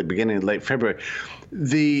really beginning in late February,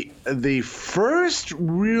 the first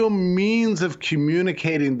real means of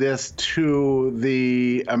communicating this to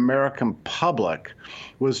the American public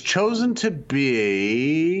was chosen to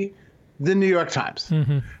be the New York Times.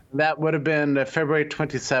 That would have been February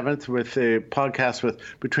 27th with a podcast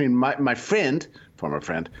between my friend, former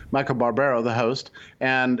friend, Michael Barbero, the host,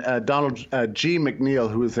 and Donald G.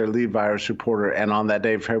 McNeil, who was their lead virus reporter. And on that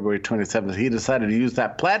day, February 27th, he decided to use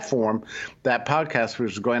that platform, that podcast,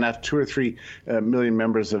 which was going out to 2 or 3 million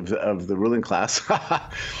members of the ruling class,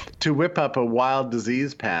 to whip up a wild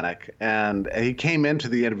disease panic. And he came into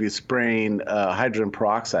the interview spraying hydrogen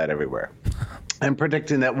peroxide everywhere, and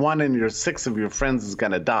predicting that 1 in 6 of your friends is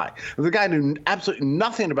going to die. The guy knew absolutely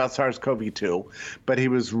nothing about SARS-CoV-2, but he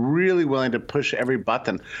was really willing to push every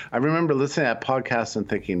button. I remember listening to that podcast and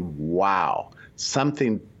thinking, wow,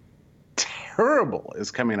 something terrible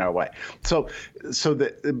is coming our way. So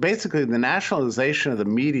basically the nationalization of the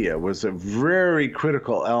media was a very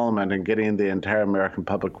critical element in getting the entire American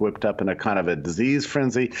public whipped up in a kind of a disease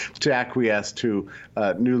frenzy to acquiesce to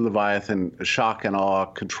new Leviathan shock and awe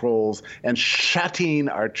controls and shutting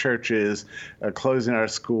our churches, closing our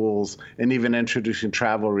schools, and even introducing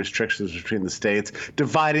travel restrictions between the states,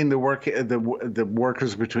 dividing the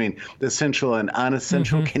workers between the essential and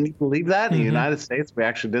unessential. Mm-hmm. Can you believe that? In the United States, we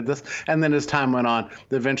actually did this. And then as time went on,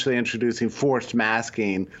 eventually introducing forced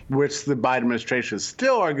masking, which the Biden administration is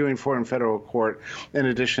still arguing for in federal court, in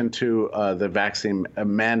addition to the vaccine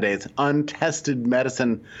mandates, untested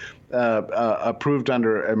medicine approved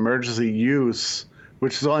under emergency use,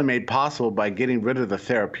 which is only made possible by getting rid of the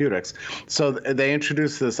therapeutics. So they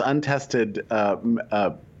introduced this untested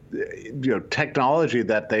technology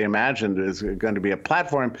that they imagined is going to be a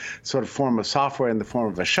platform, sort of form of software in the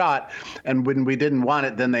form of a shot. And when we didn't want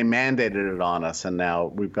it, then they mandated it on us. And now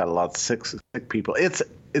we've got a lot of sick people.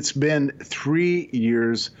 It's been 3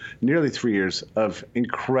 years, nearly 3 years of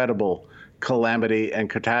incredible calamity and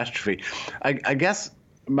catastrophe. I guess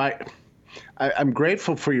I'm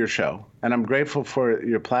grateful for your show, and I'm grateful for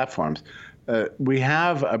your platforms. We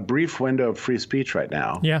have a brief window of free speech right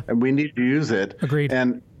now, and we need to use it. Agreed.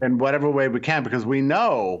 And in whatever way we can, because we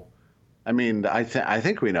know, I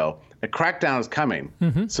think we know, a crackdown is coming.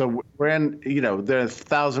 Mm-hmm. So we're in, the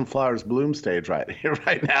 1,000 flowers bloom stage right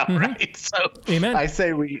now, mm-hmm. right? So Amen. I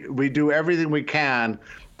say we do everything we can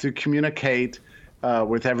to communicate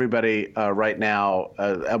with everybody right now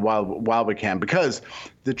while we can, because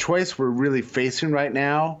the choice we're really facing right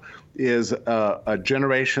now is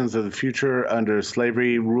generations of the future under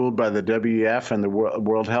slavery ruled by the WEF and the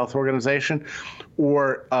World Health Organization,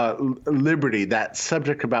 or liberty, that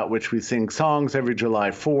subject about which we sing songs every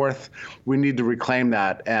July 4th. We need to reclaim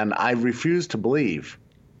that. And I refuse to believe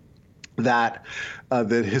that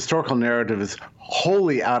the historical narrative is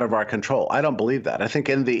wholly out of our control. I don't believe that. I think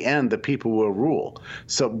in the end, the people will rule.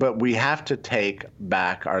 But we have to take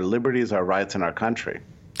back our liberties, our rights, and our country.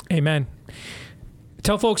 Amen.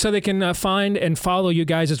 Tell folks how they can find and follow you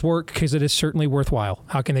guys' work, because it is certainly worthwhile.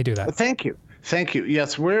 How can they do that? Thank you.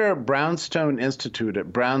 Yes, we're Brownstone Institute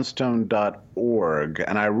at brownstone.org,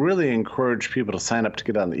 and I really encourage people to sign up to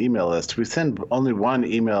get on the email list. We send only one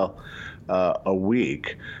email a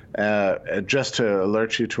week, just to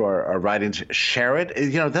alert you to our writings. Share it.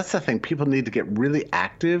 That's the thing. People need to get really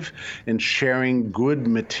active in sharing good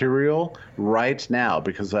material right now,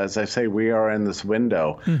 because as I say, we are in this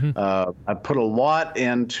window. Mm-hmm. I put a lot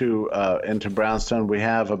into Brownstone. We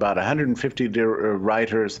have about 150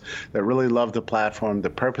 writers that really love the platform. The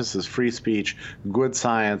purpose is free speech, good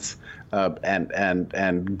science,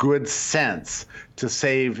 and good sense to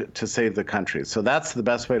save the country. So that's the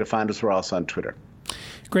best way to find us. We're also on Twitter.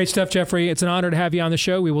 Great stuff, Jeffrey. It's an honor to have you on the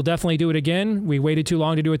show. We will definitely do it again. We waited too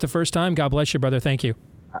long to do it the first time. God bless you, brother. Thank you.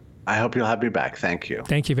 I hope you'll have me back. Thank you.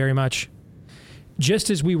 Thank you very much. Just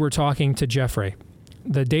as we were talking to Jeffrey,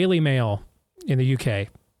 the Daily Mail in the UK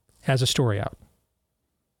has a story out.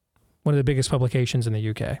 One of the biggest publications in the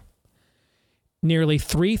UK. Nearly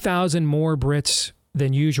 3,000 more Brits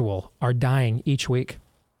than usual are dying each week.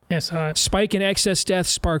 Yes, spike in excess deaths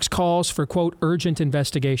sparks calls for, quote, urgent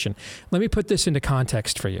investigation. Let me put this into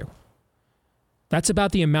context for you. That's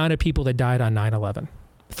about the amount of people that died on 9/11,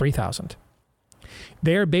 3,000.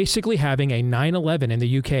 They're basically having a 9/11 in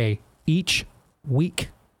the UK each week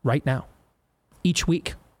right now. Each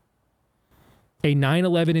week. A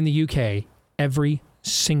 9/11 in the UK every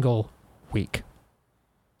single week.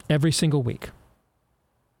 Every single week.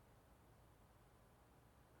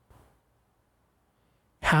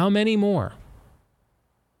 How many more?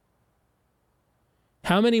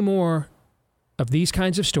 How many more of these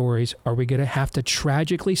kinds of stories are we going to have to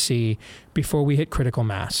tragically see before we hit critical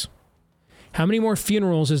mass? How many more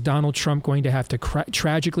funerals is Donald Trump going to have to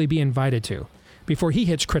tragically be invited to before he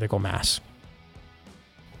hits critical mass?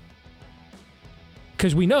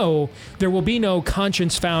 Because we know there will be no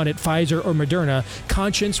conscience found at Pfizer or Moderna.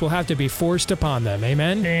 Conscience will have to be forced upon them.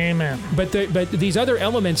 Amen? Amen. But these other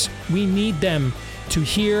elements, we need them to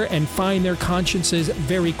hear and find their consciences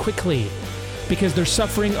very quickly, because they're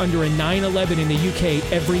suffering under a 9/11 in the UK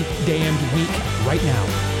every damned week right now.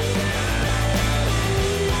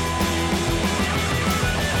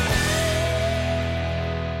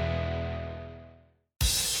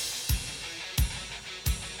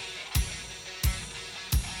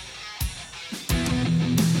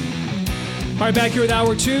 All right, back here with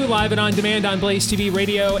Hour 2, live and on demand on Blaze TV,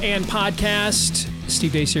 radio, and podcast.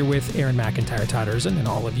 Steve Deace here with Aaron McIntyre, Todd Erzin, and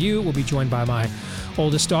all of you. We'll be joined by my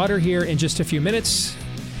oldest daughter here in just a few minutes.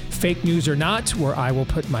 Fake News or Not, where I will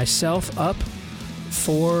put myself up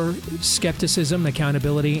for skepticism,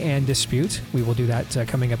 accountability, and dispute. We will do that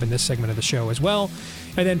coming up in this segment of the show as well.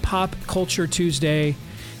 And then Pop Culture Tuesday.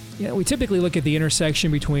 We typically look at the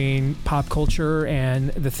intersection between pop culture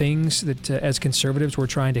and the things that, as conservatives, we're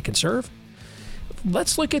trying to conserve.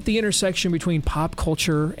 Let's look at the intersection between pop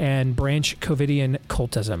culture and Branch Covidian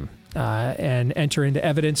cultism and enter into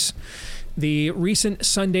evidence the recent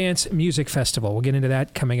Sundance Music Festival. We'll get into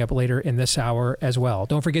that coming up later in this hour as well.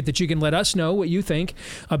 Don't forget that you can let us know what you think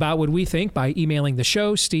about what we think by emailing the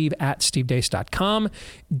show, steve@stevedeace.com,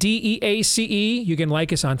 DEACE. You can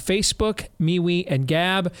like us on Facebook, MeWe, and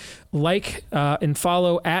Gab. Like and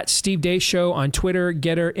follow at Steve Deace Show on Twitter,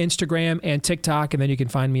 Getter, Instagram, and TikTok. And then you can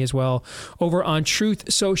find me as well over on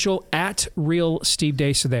Truth Social at Real Steve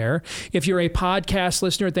Deace there. If you're a podcast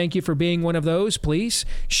listener, thank you for being one of those. Please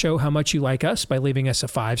show how much you like us by leaving us a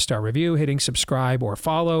 5-star review, hitting subscribe or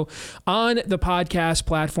follow on the podcast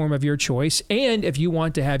platform of your choice. And if you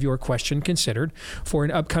want to have your question considered for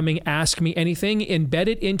an upcoming Ask Me Anything, embed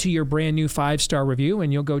it into your brand new 5-star review,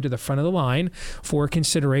 and you'll go to the front of the line for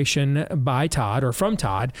consideration by Todd or from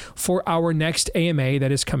Todd for our next AMA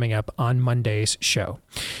that is coming up on Monday's show.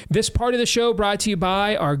 This part of the show brought to you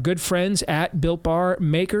by our good friends at Built Bar,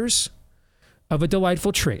 makers of a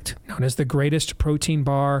delightful treat known as the greatest protein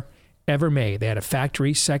bar ever made. They had a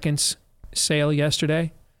factory seconds sale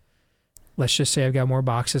yesterday. Let's just say I've got more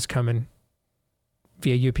boxes coming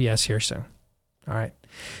via UPS here soon. All right.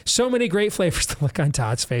 So many great flavors to look on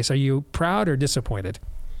Todd's face. Are you proud or disappointed?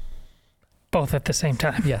 Both at the same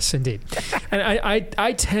time. Yes, indeed. And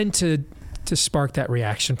I tend to spark that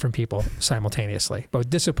reaction from people simultaneously, both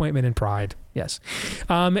disappointment and pride. Yes.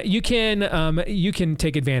 You can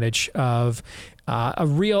take advantage of a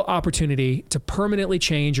real opportunity to permanently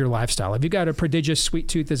change your lifestyle. If you've got a prodigious sweet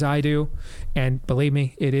tooth as I do, and believe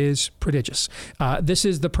me, it is prodigious, this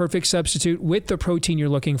is the perfect substitute with the protein you're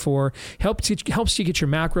looking for. Helps you get your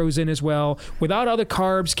macros in as well, without all the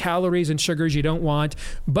carbs, calories, and sugars you don't want,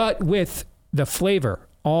 but with the flavor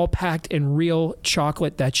all packed in real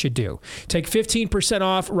chocolate that you do. Take 15%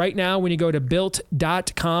 off right now when you go to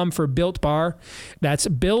built.com for Built Bar. That's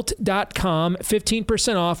built.com,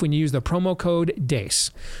 15% off when you use the promo code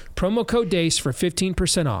DEACE. Promo code DEACE for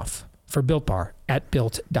 15% off for Built Bar at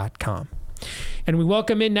built.com. And we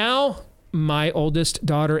welcome in now my oldest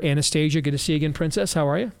daughter, Anastasia. Good to see you again, Princess. How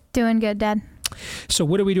are you? Doing good, Dad. So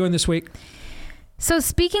what are we doing this week? So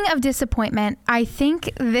speaking of disappointment, I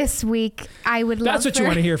think this week I would love. That's what you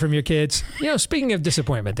want to hear from your kids. Speaking of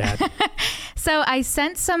disappointment, Dad. So I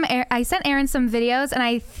sent Aaron some videos, and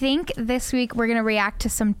I think this week we're gonna react to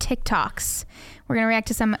some TikToks. We're gonna react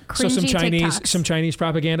to some cringy TikToks. Some Chinese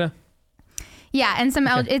propaganda. Yeah, and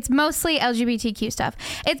it's mostly LGBTQ stuff.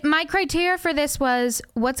 My criteria for this was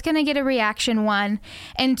what's gonna get a reaction, 1,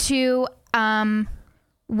 and 2,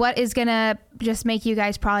 what is gonna just make you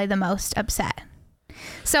guys probably the most upset.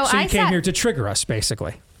 So you came here to trigger us,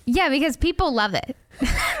 basically. Yeah, because people love it.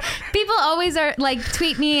 People always are like,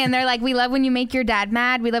 tweet me and they're like, we love when you make your dad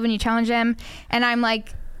mad. We love when you challenge him. And I'm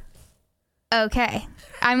like, okay.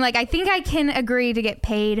 I'm like, I think I can agree to get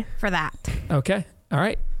paid for that. Okay. All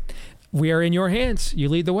right. We are in your hands. You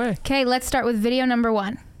lead the way. Okay, let's start with video number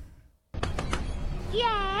 1.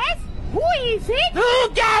 Yes? Who is it?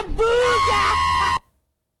 Booga booga!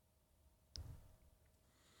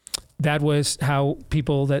 That was how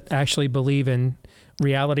people that actually believe in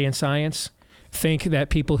reality and science think that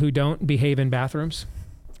people who don't behave in bathrooms.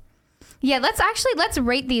 Yeah, let's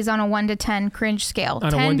rate these on a 1 to 10 cringe scale.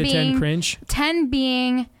 On a 1 to 10 cringe? 10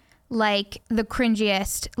 being like the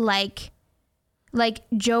cringiest, like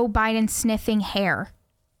Joe Biden sniffing hair.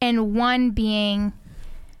 And 1 being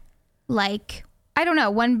like, I don't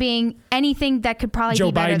know, 1 being anything that could probably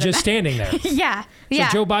be better than Joe Biden just standing there. Yeah. So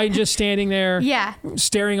Joe Biden just standing there,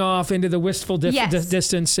 staring off into the wistful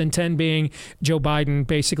distance, and 10 being Joe Biden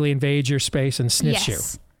basically invades your space and sniffs you.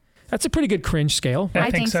 That's a pretty good cringe scale.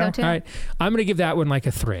 I think so too. All right, I'm going to give that one like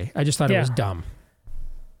a 3. I just thought it was dumb.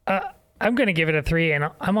 I'm going to give it a 3, and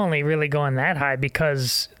I'm only really going that high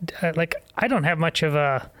because, I don't have much of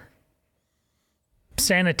a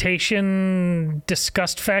sanitation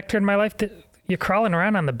disgust factor in my life. You're crawling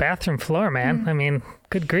around on the bathroom floor, man. I mean,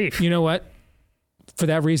 good grief. You know what? For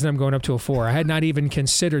that reason, I'm going up to a 4. I had not even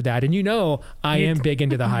considered that. And I am big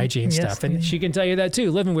into the hygiene stuff. And she can tell you that too,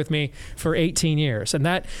 living with me for 18 years. And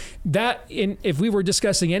if we were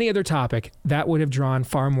discussing any other topic, that would have drawn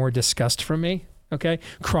far more disgust from me. Okay.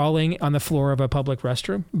 Crawling on the floor of a public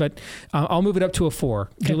restroom. But I'll move it up to a 4.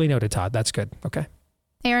 Okay. Duly noted, Todd. That's good. Okay.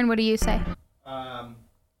 Aaron, what do you say? I'm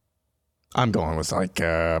going with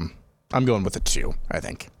I'm going with a 2, I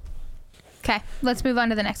think. Okay, let's move on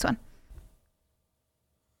to the next one.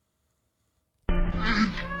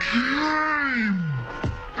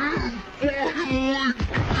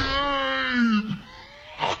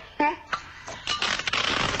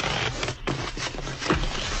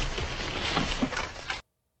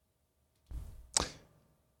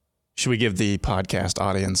 Should we give the podcast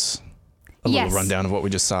audience a little rundown of what we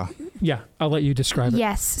just saw? Yeah, I'll let you describe it.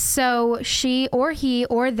 Yes. So she or he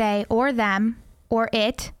or they or them or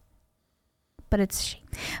it, but it's she.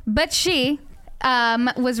 But she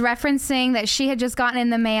was referencing that she had just gotten in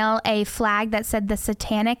the mail a flag that said the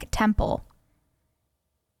Satanic Temple.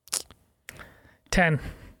 10.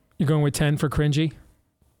 You're going with 10 for cringy?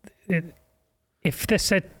 If the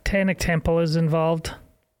Satanic Temple is involved,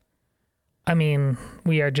 I mean,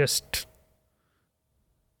 we are just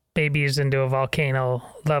babies into a volcano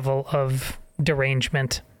level of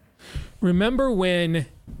derangement. Remember when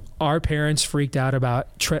our parents freaked out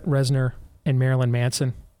about Trent Reznor and Marilyn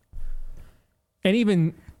Manson? And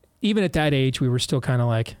even at that age, we were still kind of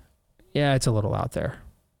like, yeah, it's a little out there.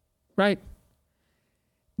 Right?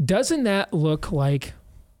 Doesn't that look like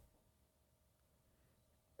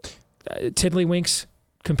tiddlywinks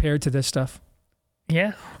compared to this stuff?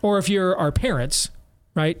 Yeah. Or if you're our parents,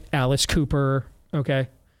 right? Alice Cooper, okay,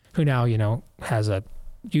 who now, has a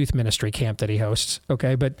youth ministry camp that he hosts,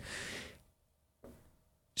 okay? But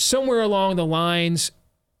somewhere along the lines,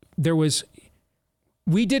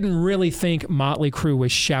 we didn't really think Motley Crue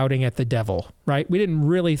was shouting at the devil, right? We didn't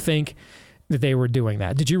really think that they were doing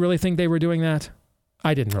that. Did you really think they were doing that?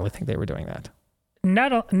 I didn't really think they were doing that.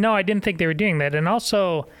 No, I didn't think they were doing that. And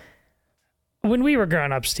also, when we were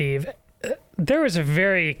growing up, Steve, there was a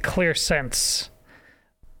very clear sense,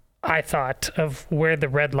 I thought, of where the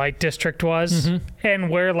red light district was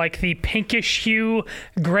and where like the pinkish hue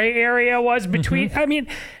gray area was between. I mean,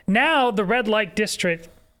 now the red light district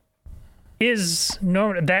is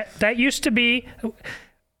normal. That used to be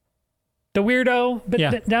the weirdo,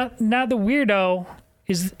 but now the weirdo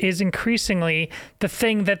is increasingly the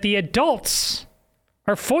thing that the adults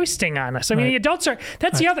are foisting on us. I mean, the adults are,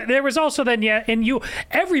 that's the other, there was also then,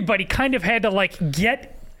 everybody kind of had to like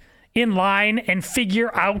get in line and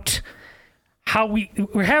figure out how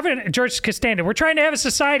we're having, George Costanza, we're trying to have a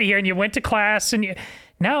society here, and you went to class, and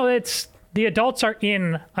now it's, the adults are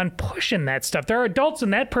in on pushing that stuff. There are adults in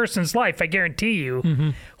that person's life, I guarantee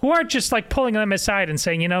you, who aren't just like pulling them aside and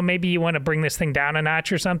saying, maybe you want to bring this thing down a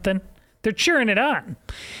notch or something. They're cheering it on.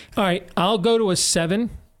 All right, I'll go to a 7.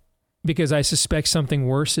 Because I suspect something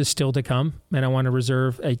worse is still to come, and I want to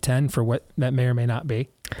reserve a 10 for what that may or may not be.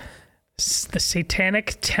 The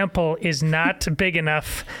Satanic Temple is not big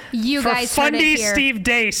enough for Fundy Steve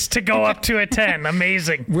Dace to go up to a 10.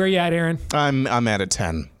 Amazing. Where you at, Aaron? I'm at a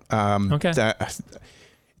 10. Okay. It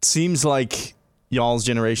seems like y'all's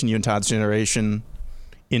generation, you and Todd's generation,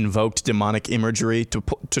 invoked demonic imagery to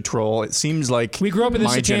troll. It seems like we grew up in the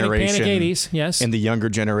my satanic generation panic 80s, yes, and the younger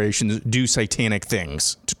generations do satanic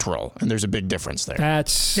things to troll, and there's a big difference there.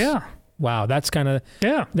 Wow. That's kind of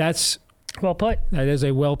that's well put. That is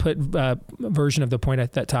a well put version of the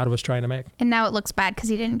point that Todd was trying to make. And now it looks bad because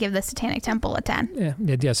he didn't give the Satanic Temple a 10. Yeah,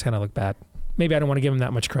 it does kind of look bad. Maybe I don't want to give him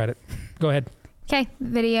that much credit. Go ahead. Okay,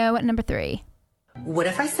 video at number 3. What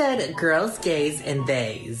if I said girls, gays, and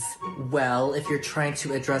theys? Well, if you're trying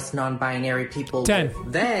to address non-binary people 10.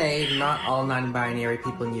 with they, not all non-binary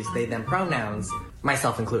people use they, them pronouns,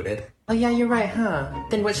 myself included. Oh yeah, you're right, huh?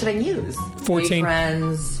 Then what should I use? 14. Hey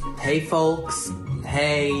friends, hey folks,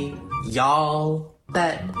 hey, y'all.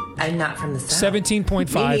 But I'm not from the South.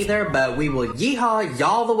 17.5. Me neither, but we will yeehaw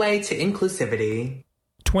y'all the way to inclusivity.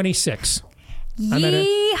 26.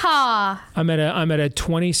 Yeehaw! I'm at a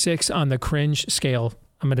 26 on the cringe scale.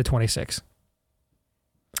 I'm at a 26.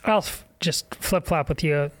 I'll just flip flop with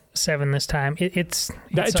you 7 this time. It's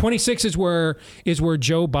 26 is where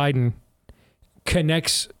Joe Biden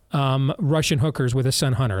connects Russian hookers with his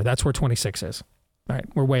son Hunter. That's where 26 is. All right,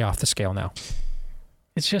 we're way off the scale now.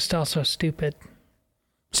 It's just also stupid.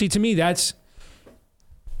 See, to me, that's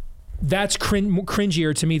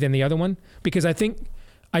cringier to me than the other one, because I think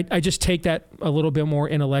I just take that a little bit more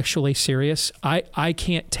intellectually serious. I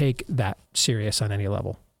can't take that serious on any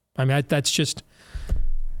level. I mean, that's just,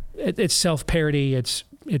 it's self-parody. It's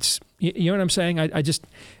you know what I'm saying? I just,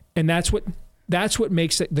 and that's what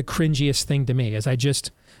makes it the cringiest thing to me, is I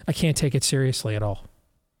can't take it seriously at all,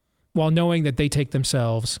 while knowing that they take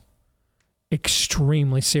themselves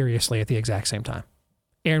extremely seriously at the exact same time.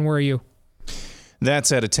 Aaron, where are you?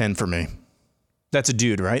 That's at a 10 for me. That's a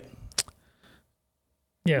dude, right?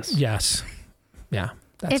 Yes. Yeah.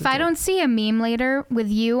 If I don't see a meme later with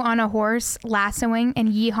you on a horse lassoing and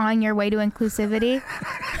yeehawing your way to inclusivity,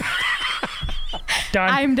 Done.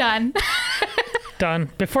 I'm done. Done.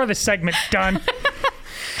 Before the segment, done.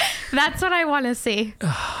 That's what I want to see.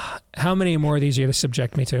 How many more of these are you going to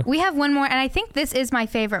subject me to? We have one more, and I think this is my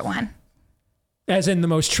favorite one. As in the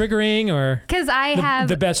most triggering, or because I have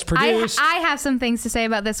the best produced? I have some things to say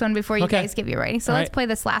about this one before you guys give your rating. So let's play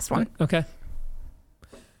this last one. Okay.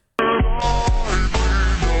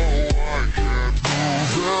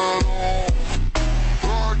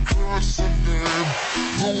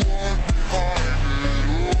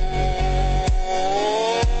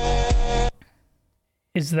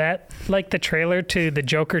 Is that like the trailer to the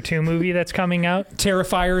Joker 2 movie that's coming out?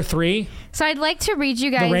 Terrifier 3? So I'd like to read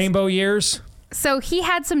you guys. The Rainbow Years? So he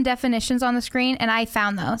had some definitions on the screen, and I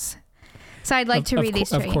found those. So I'd like to read these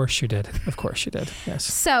to you. Of course you did. Of course you did. Yes.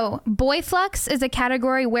 So, boy flux is a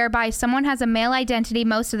category whereby someone has a male identity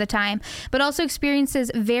most of the time, but also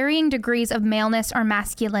experiences varying degrees of maleness or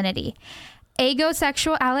masculinity.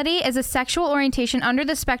 Agosexuality is a sexual orientation under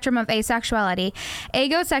the spectrum of asexuality.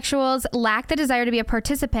 Agosexuals lack the desire to be a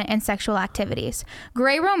participant in sexual activities.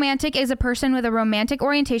 Gray romantic is a person with a romantic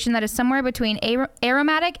orientation that is somewhere between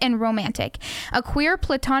aromantic and romantic. A queer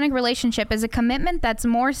platonic relationship is a commitment that's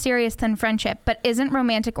more serious than friendship, but isn't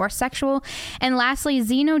romantic or sexual. And lastly,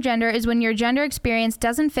 xenogender is when your gender experience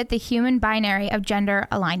doesn't fit the human binary of gender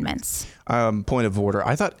alignments. Point of order.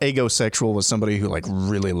 I thought agosexual was somebody who like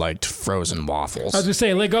really liked frozen waffles. I was going to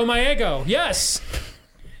say, let go my ego. Yes.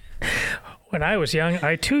 When I was young,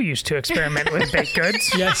 I too used to experiment with baked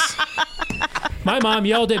goods. Yes. My mom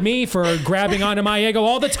yelled at me for grabbing onto my ego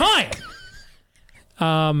all the time.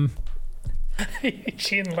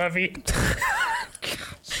 She and Levy.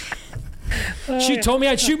 She told me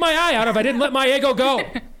I'd shoot my eye out if I didn't let my ego go.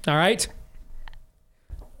 All right.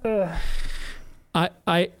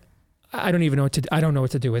 I don't even know what to. I don't know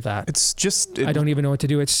what to do with that. It's just. I don't even know what to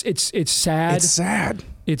do. It's sad. It's sad.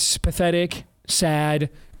 It's pathetic, sad,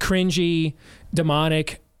 cringy,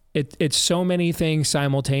 demonic. It's so many things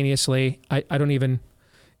simultaneously. I don't even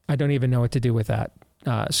know what to do with that.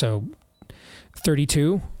 So,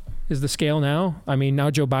 32 is the scale now. I mean, now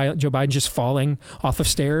Joe Biden's just falling off of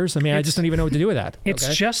stairs. I mean, I just don't even know what to do with that.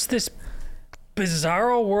 It's just this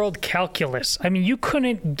bizarro world calculus. I mean, you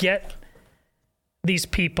couldn't get these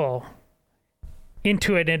people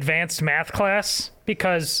into an advanced math class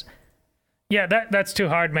because, yeah, that's too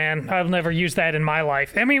hard, man. I'll never use that in my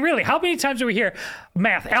life. I mean, really, how many times do we hear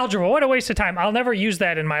math, algebra, what a waste of time. I'll never use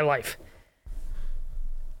that in my life.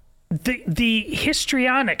 The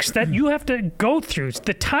histrionics that you have to go through,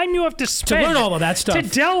 the time you have to spend to learn all of that stuff, to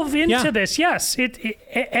delve into this. Yes.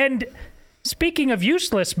 And speaking of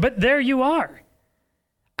useless, but there you are.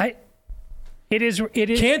 It is.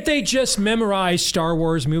 Can't they just memorize Star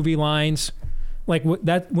Wars movie lines? Like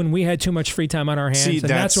that when we had too much free time on our hands, See, and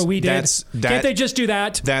that's what we did. Can't they just do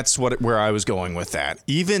that? That's where I was going with that.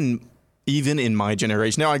 Even in my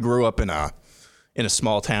generation, now I grew up in a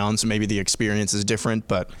small town, so maybe the experience is different.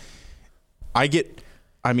 But I'm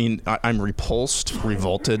repulsed,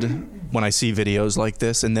 revolted when I see videos like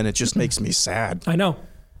this, and then it just makes me sad. I know.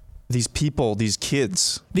 These people, these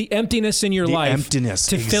kids. The emptiness in your life.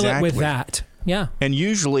 To fill it with that. Yeah. And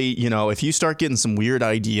usually, if you start getting some weird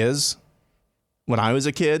ideas, when I was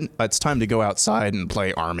a kid, it's time to go outside and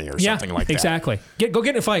play Army or something like that. Exactly. Go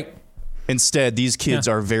get in a fight. Instead, these kids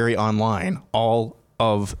are very online all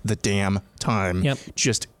of the damn time. Yep.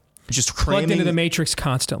 Just plugged into the Matrix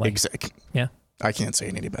constantly. Exactly. Yeah. I can't say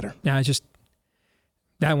it any better. Yeah,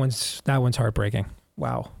 that one's heartbreaking.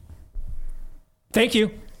 Wow. Thank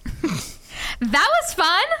you. That was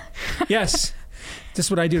fun. Yes. This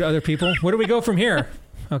is what I do to other people. Where do we go from here?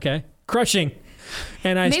 Okay. Crushing.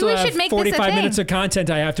 And I still have 45 minutes of content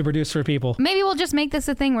I have to produce for people. Maybe we'll just make this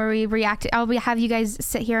a thing where we react. I'll have you guys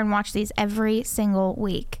sit here and watch these every single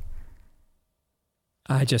week.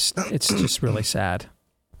 It's just really sad.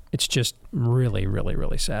 It's just really, really,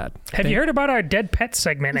 really sad. Have you heard about our dead pet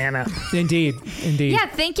segment, Anna? Indeed. Yeah,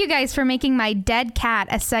 thank you guys for making my dead cat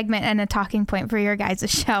a segment and a talking point for your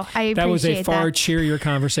guys' show. I appreciate that. That was a far cheerier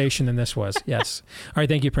conversation than this was. Yes. All right,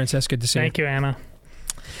 thank you, Princess. Good to see you. Thank you, Anna.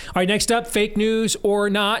 All right, next up, fake news or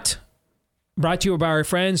not. Brought to you by our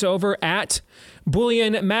friends over at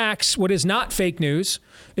Bullion Max. What is not fake news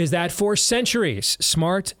is that for centuries,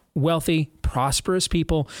 smart, wealthy, prosperous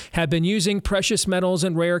people have been using precious metals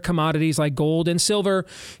and rare commodities like gold and silver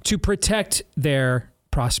to protect their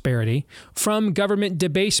prosperity from government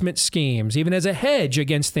debasement schemes, even as a hedge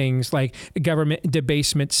against things like government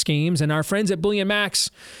debasement schemes. And our friends at Bullion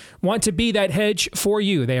Max want to be that hedge for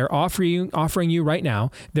you. They are offering you right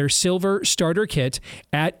now their silver starter kit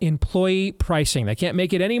at employee pricing. They can't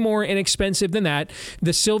make it any more inexpensive than that.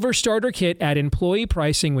 The silver starter kit at employee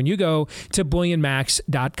pricing when you go to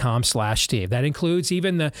bullionmax.com/Steve. That includes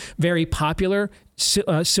even the very popular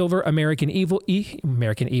silver American Eagle,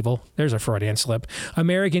 there's a Freudian slip,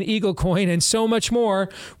 American Eagle coin, and so much more.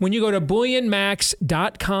 When you go to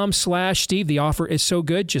bullionmax.com/Steve, the offer is so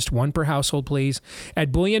good, just one per household, please,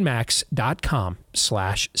 at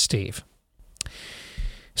bullionmax.com/Steve.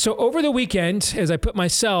 So over the weekend, as I put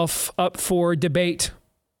myself up for debate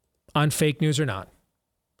on fake news or not,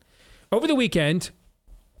 over the weekend,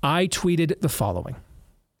 I tweeted the following.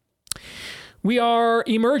 We are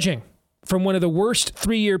emerging from one of the worst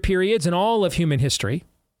 3-year periods in all of human history.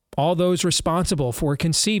 All those responsible for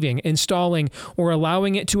conceiving, installing, or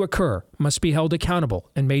allowing it to occur must be held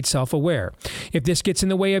accountable and made self-aware. If this gets in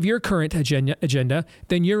the way of your current agenda,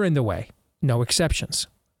 then you're in the way. No exceptions.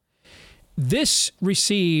 This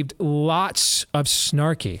received lots of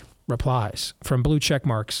snarky replies from blue check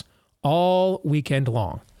marks all weekend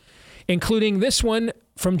long, including this one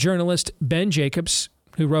from journalist Ben Jacobs,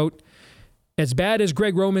 who wrote, "As bad as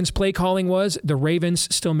Greg Roman's play calling was, the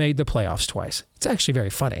Ravens still made the playoffs twice." It's actually very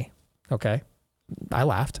funny. Okay. I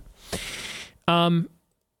laughed. I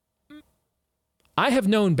have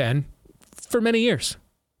known Ben for many years.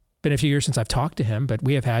 Been a few years since I've talked to him, but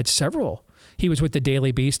we have had several. He was with the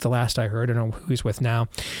Daily Beast the last I heard. I don't know who he's with now.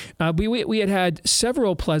 We had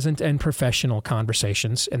several pleasant and professional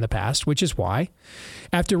conversations in the past, which is why,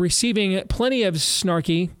 after receiving plenty of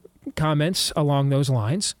snarky comments along those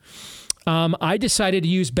lines, I decided to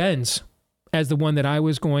use Ben's as the one that I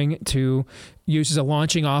was going to use as a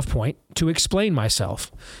launching off point to explain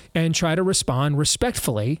myself and try to respond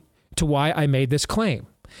respectfully to why I made this claim.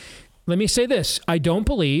 Let me say this. I don't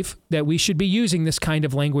believe that we should be using this kind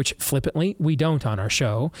of language flippantly. We don't on our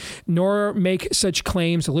show, nor make such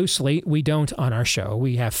claims loosely. We don't on our show.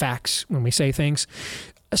 We have facts when we say things.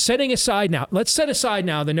 Let's set aside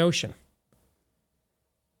now the notion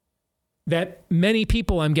that many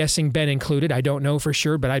people, I'm guessing Ben included, I don't know for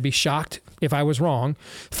sure, but I'd be shocked if I was wrong,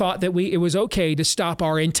 thought that it was okay to stop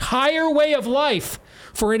our entire way of life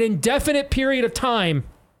for an indefinite period of time.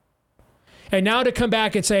 And now to come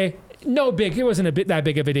back and say, it wasn't that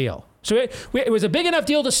big of a deal. So it was a big enough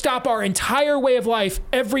deal to stop our entire way of life,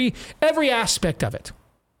 every aspect of it,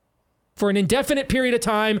 for an indefinite period of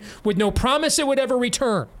time with no promise it would ever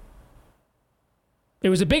return. It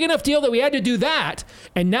was a big enough deal that we had to do that.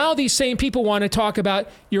 And now these same people want to talk about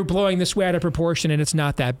you're blowing this way out of proportion and it's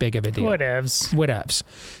not that big of a deal. Whatevs.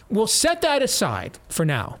 We'll set that aside for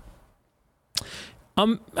now.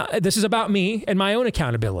 This is about me and my own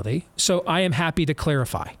accountability, so I am happy to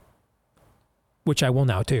clarify, which I will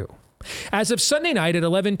now do. As of Sunday night at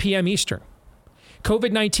 11 p.m. Eastern,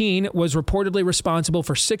 COVID-19 was reportedly responsible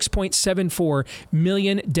for 6.74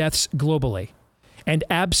 million deaths globally. And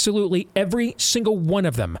absolutely every single one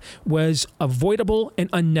of them was avoidable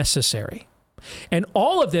and unnecessary. And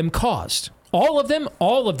all of them caused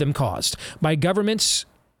by governments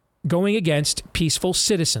going against peaceful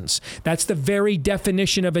citizens. That's the very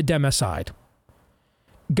definition of a democide.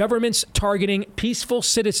 Governments targeting peaceful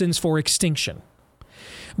citizens for extinction.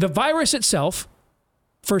 The virus itself,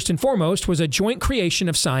 first and foremost, was a joint creation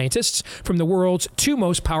of scientists from the world's two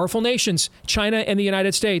most powerful nations, China and the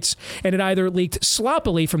United States, and it either leaked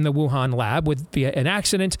sloppily from the Wuhan lab via an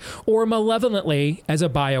accident or malevolently as a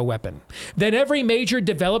bioweapon. Then every major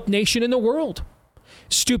developed nation in the world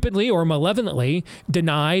stupidly or malevolently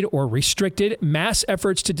denied or restricted mass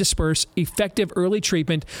efforts to disperse effective early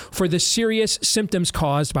treatment for the serious symptoms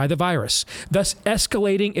caused by the virus, thus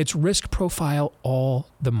escalating its risk profile all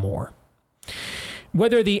the more.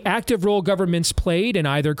 Whether the active role governments played in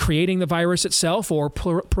either creating the virus itself or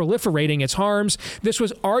proliferating its harms, this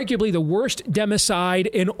was arguably the worst democide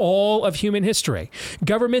in all of human history.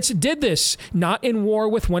 Governments did this not in war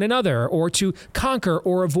with one another or to conquer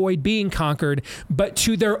or avoid being conquered, but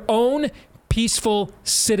to their own peaceful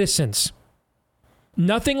citizens.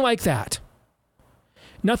 Nothing like that.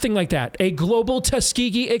 Nothing like that. A global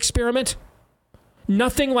Tuskegee experiment?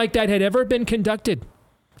 Nothing like that had ever been conducted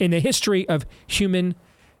in the history of human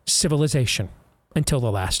civilization until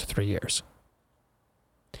the last 3 years.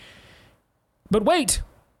 But wait,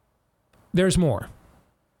 there's more.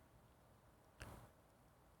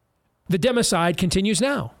 The democide continues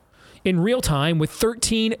now. in real time with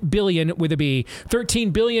 13 billion with a B,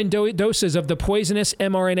 13 billion doses of the poisonous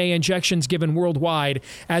mRNA injections given worldwide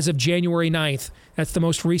as of January 9th. That's the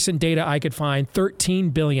most recent data I could find, 13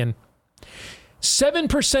 billion.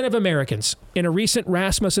 7% of Americans in a recent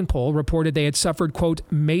Rasmussen poll reported they had suffered, quote,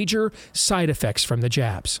 major side effects from the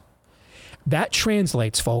jabs. That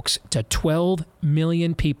translates, folks, to 12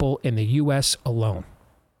 million people in the U.S. alone.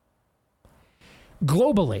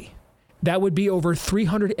 Globally, that would be over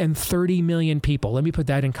 330 million people. Let me put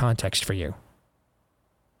that in context for you.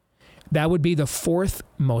 That would be the fourth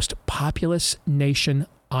most populous nation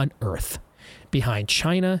on earth, behind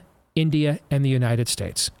China, India, and the United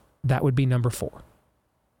States. That would be number 4.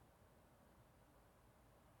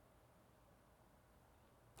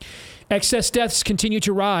 Excess deaths continue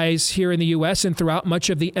to rise here in the U.S. and throughout much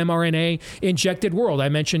of the mRNA-injected world. I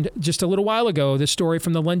mentioned just a little while ago the story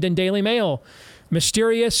from the London Daily Mail.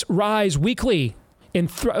 Mysterious rise weekly in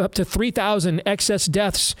up to 3,000 excess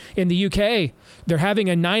deaths in the UK. They're having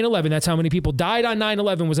a 9/11. That's how many people died on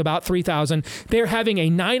 9/11 was about 3,000. They're having a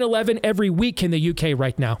 9/11 every week in the UK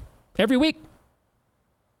right now. Every week.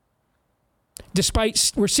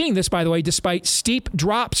 We're seeing this, by the way, despite steep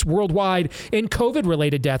drops worldwide in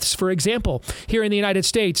COVID-related deaths. For example, here in the United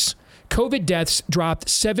States, COVID deaths dropped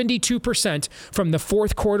 72% from the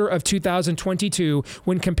fourth quarter of 2022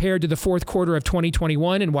 when compared to the fourth quarter of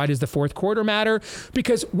 2021. And why does the fourth quarter matter?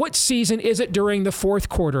 Because what season is it during the fourth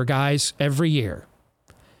quarter, guys? Every year.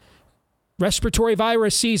 Respiratory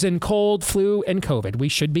virus season, cold, flu, and COVID. We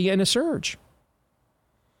should be in a surge.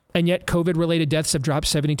 And yet COVID-related deaths have dropped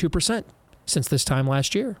 72% since this time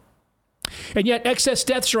last year. And yet excess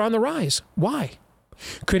deaths are on the rise. Why?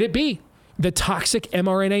 Could it be the toxic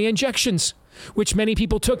mRNA injections, which many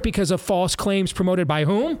people took because of false claims promoted by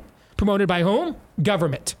whom? Promoted by whom?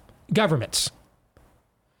 Governments.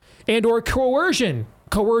 And or coercion.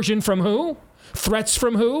 Coercion from who? Threats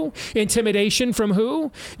from who? Intimidation from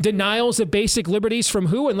who? Denials of basic liberties from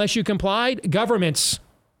who? Unless you complied? Governments.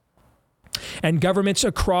 And governments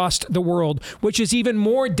across the world, which is even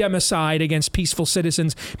more democide against peaceful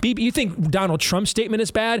citizens. You think Donald Trump's statement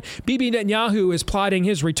is bad? Bibi Netanyahu is plotting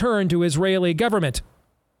his return to Israeli government,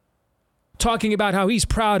 talking about how he's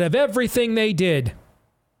proud of everything they did.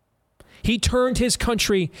 He turned his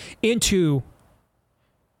country into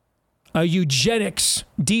a eugenics,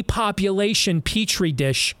 depopulation petri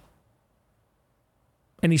dish,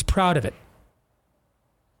 and he's proud of it.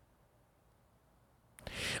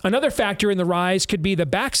 Another factor in the rise could be the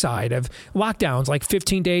backside of lockdowns, like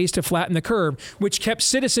 15 days to flatten the curve, which kept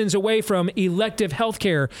citizens away from elective health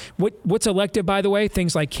care. What's elective, by the way?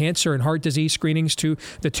 Things like cancer and heart disease screenings,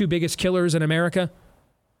 the two biggest killers in America.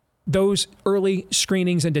 Those early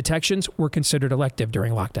screenings and detections were considered elective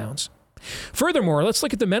during lockdowns. Furthermore, let's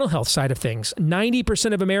look at the mental health side of things.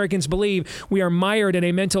 90% of Americans believe we are mired in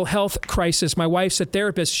a mental health crisis. My wife's a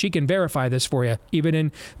therapist. She can verify this for you, even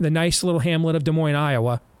in the nice little hamlet of Des Moines,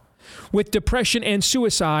 Iowa. With depression and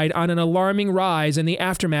suicide on an alarming rise in the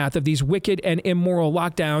aftermath of these wicked and immoral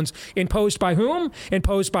lockdowns imposed by whom?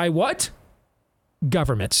 Imposed by what?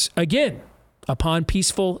 Governments. Again, upon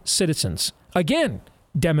peaceful citizens. Again,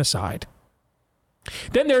 democide.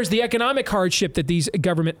 Then there's the economic hardship that these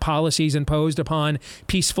government policies imposed upon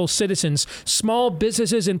peaceful citizens. Small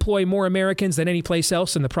businesses employ more Americans than any place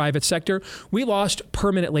else in the private sector. We lost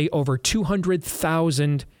permanently over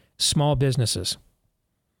 200,000 small businesses.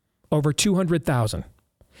 Over 200,000.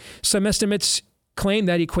 Some estimates claim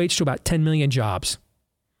that equates to about 10 million jobs.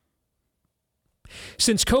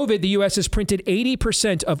 Since COVID, the U.S. has printed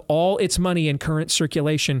 80% of all its money in current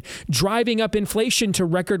circulation, driving up inflation to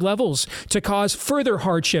record levels to cause further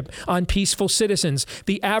hardship on peaceful citizens.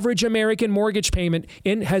 The average American mortgage payment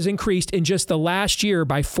has increased in just the last year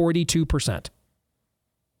by 42%.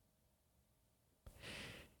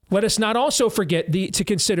 Let us not also forget to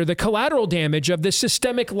consider the collateral damage of the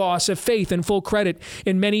systemic loss of faith and full credit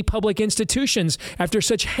in many public institutions after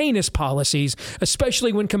such heinous policies,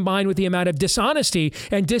 especially when combined with the amount of dishonesty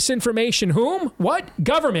and disinformation. Whom? What?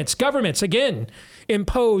 Governments, again,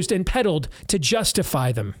 imposed and peddled to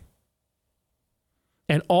justify them.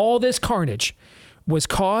 And all this carnage was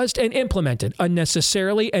caused and implemented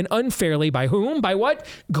unnecessarily and unfairly by whom? By what?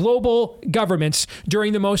 Global governments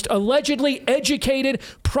during the most allegedly educated,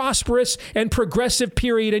 prosperous, and progressive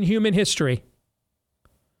period in human history.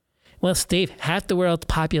 Well, Steve, half the world's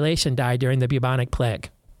population died during the bubonic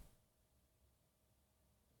plague.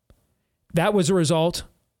 That was a result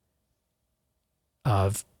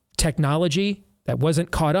of technology that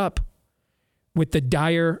wasn't caught up with the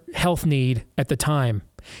dire health need at the time.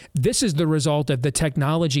 This is the result of the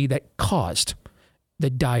technology that caused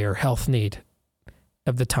the dire health need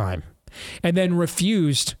of the time, and then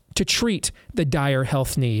refused to treat the dire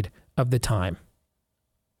health need of the time.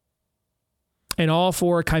 And all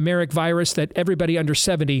for a chimeric virus that everybody under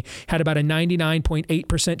 70 had about a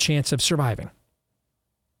 99.8% chance of surviving.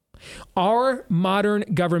 Our modern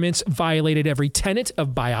governments violated every tenet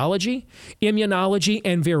of biology, immunology,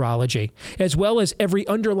 and virology, as well as every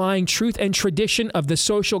underlying truth and tradition of the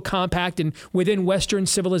social compact and within Western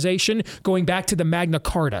civilization, going back to the Magna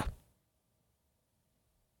Carta.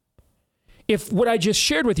 If what I just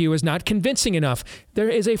shared with you is not convincing enough, there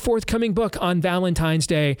is a forthcoming book on Valentine's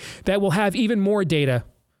Day that will have even more data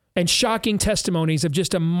and shocking testimonies of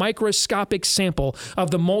just a microscopic sample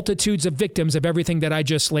of the multitudes of victims of everything that I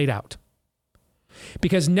just laid out.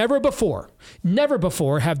 Because never before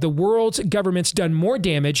have the world's governments done more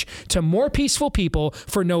damage to more peaceful people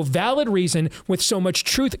for no valid reason, with so much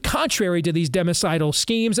truth contrary to these democidal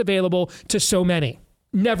schemes available to so many.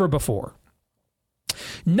 Never before.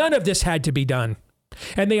 None of this had to be done.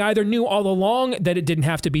 And they either knew all along that it didn't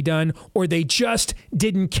have to be done, or they just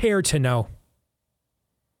didn't care to know.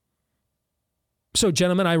 So,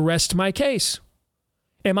 gentlemen, I rest my case.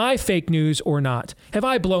 Am I fake news or not? Have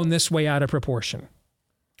I blown this way out of proportion?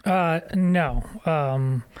 No.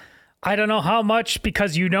 I don't know how much,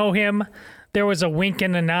 because you know him. There was a wink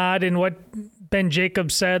and a nod in what Ben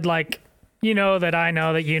Jacobs said, like, you know that I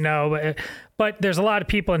know that you know. But there's a lot of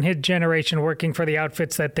people in his generation working for the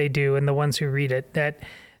outfits that they do, and the ones who read it, that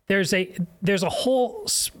there's a whole,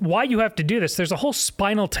 why you have to do this, there's a whole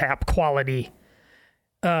Spinal Tap quality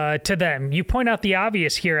to them. You point out the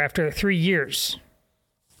obvious here after 3 years.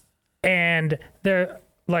 And they're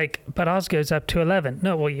like, but Oz goes up to 11.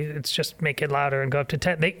 No, well, it's just make it louder and go up to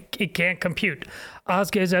 10. It can't compute.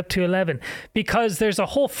 Oz goes up to 11. Because there's a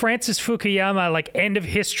whole Francis Fukuyama, like, end of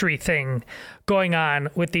history thing going on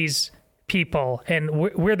with these people, and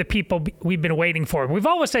we're the people we've been waiting for. We've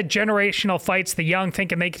always had generational fights, the young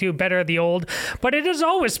thinking they can do better than the old, but it is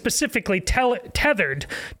always specifically tethered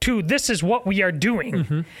to this is what we are doing.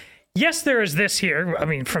 Mm-hmm. Yes, there is this here, I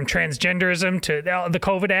mean, from transgenderism to the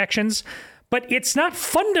COVID actions, but it's not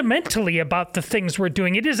fundamentally about the things we're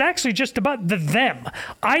doing. It is actually just about the them.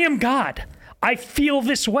 I am God. I feel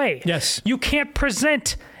this way. Yes. You can't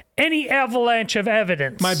present any avalanche of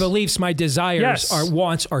evidence. My beliefs, my desires, yes. Our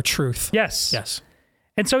wants are truth. Yes. Yes.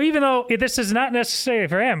 And so even though this is not necessary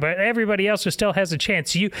for him, but everybody else who still has a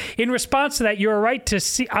chance, you, in response to that, you're right to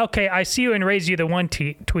see, okay, I see you and raise you the one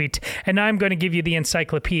tweet, and now I'm going to give you the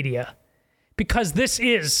encyclopedia. Because this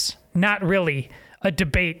is not really a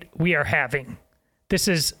debate we are having. This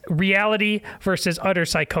is reality versus utter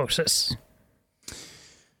psychosis.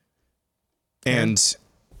 And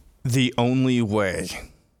the only way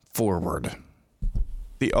forward,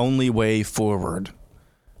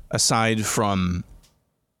 aside from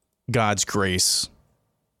God's grace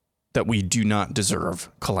that we do not deserve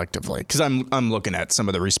collectively, because I'm looking at some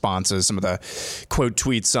of the responses, some of the quote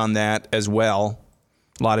tweets on that as well.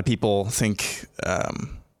 A lot of people think,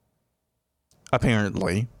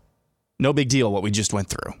 apparently, no big deal what we just went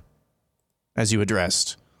through, as you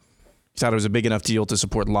addressed. You thought it was a big enough deal to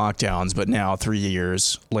support lockdowns, but now 3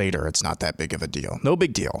 years later, it's not that big of a deal. No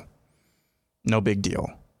big deal. No big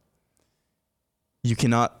deal. You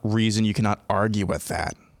cannot reason, you cannot argue with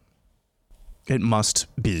that. It must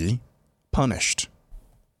be punished.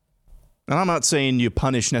 And I'm not saying you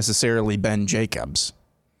punish necessarily Ben Jacobs,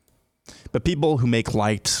 but people who make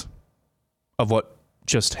light of what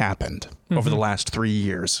just happened over the last 3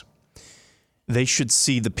 years, they should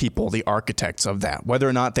see the people, the architects of that, whether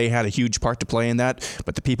or not they had a huge part to play in that,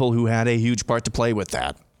 but the people who had a huge part to play with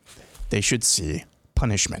that, they should see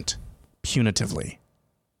punishment punitively.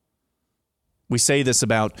 We say this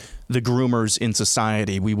about the groomers in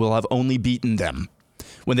society. We will have only beaten them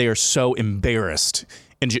when they are so embarrassed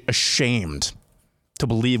and ashamed to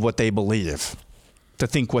believe what they believe, to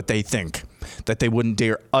think what they think, that they wouldn't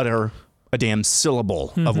dare utter a damn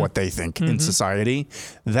syllable of what they think in society.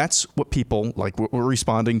 That's what people, like, we're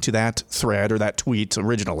responding to that thread or that tweet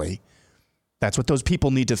originally. That's what those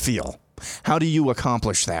people need to feel. How do you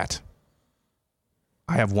accomplish that?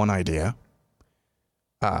 I have one idea.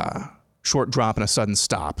 Short drop and a sudden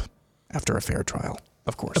stop after a fair trial,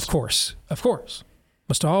 of course. Of course. Of course.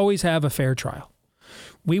 Must always have a fair trial.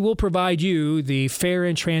 We will provide you the fair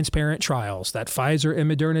and transparent trials that Pfizer and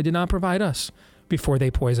Moderna did not provide us before they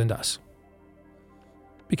poisoned us.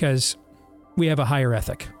 Because we have a higher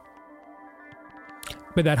ethic.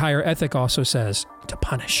 But that higher ethic also says to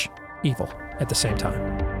punish evil at the same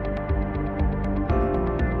time.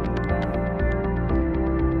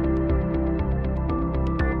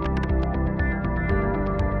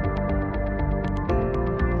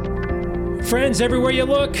 Friends, everywhere you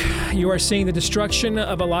look, you are seeing the destruction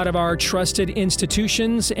of a lot of our trusted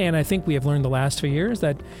institutions, and I think we have learned the last few years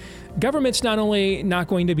that government's not only not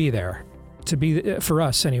going to be there, to be for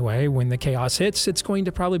us anyway, when the chaos hits, it's going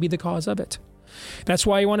to probably be the cause of it. That's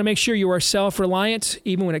why you want to make sure you are self-reliant,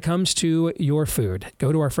 even when it comes to your food.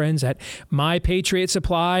 Go to our friends at My Patriot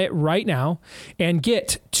Supply right now and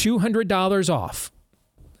get $200 off.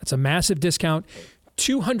 That's a massive discount.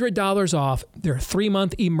 $200 off their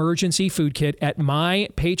 3-month emergency food kit at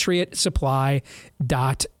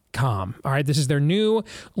mypatriotsupply.com. All right, this is their new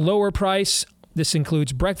lower price. This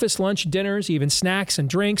includes breakfast, lunch, dinners, even snacks and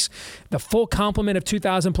drinks. The full complement of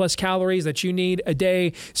 2,000 plus calories that you need a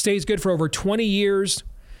day stays good for over 20 years,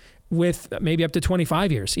 with maybe up to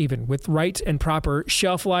 25 years even, with right and proper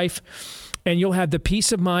shelf life. And you'll have the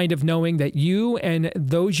peace of mind of knowing that you and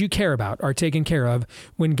those you care about are taken care of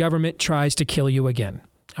when government tries to kill you again.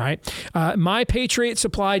 All right.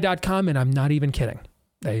 MyPatriotSupply.com, and I'm not even kidding.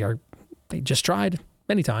 They just tried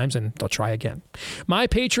many times, and they'll try again.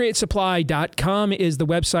 MyPatriotSupply.com is the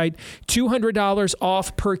website. $200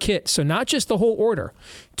 off per kit. So not just the whole order.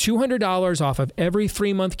 $200 off of every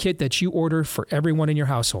 3-month kit that you order for everyone in your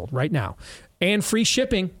household right now. And free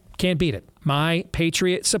shipping. Can't beat it.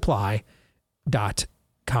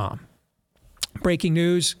 MyPatriotSupply.com. Breaking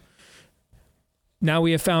news. Now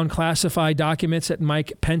we have found classified documents at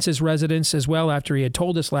Mike Pence's residence as well, after he had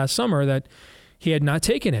told us last summer that he had not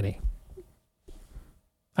taken any.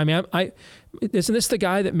 I mean, isn't this the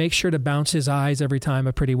guy that makes sure to bounce his eyes every time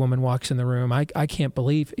a pretty woman walks in the room? I can't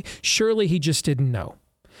believe. Surely he just didn't know.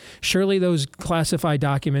 Surely those classified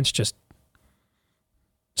documents just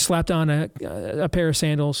slapped on a pair of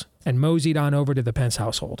sandals and moseyed on over to the Pence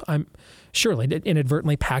household. Surely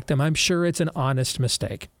inadvertently packed them. I'm sure it's an honest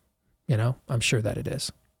mistake. You know, I'm sure that it is.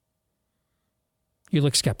 You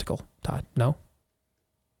look skeptical, Todd. No?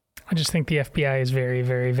 I just think the FBI is very,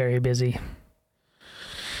 very, very busy.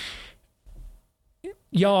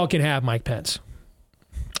 Y'all can have Mike Pence.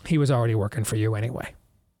 He was already working for you anyway.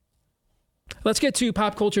 Let's get to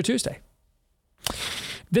Pop Culture Tuesday.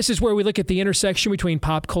 This is where we look at the intersection between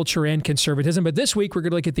pop culture and conservatism. But this week, we're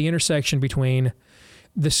going to look at the intersection between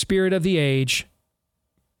the spirit of the age,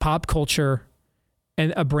 pop culture,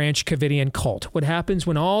 and a Branch Covidian cult. What happens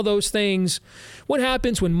when all those things, what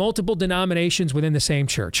happens when multiple denominations within the same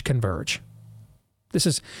church converge? This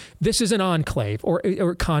is an enclave, or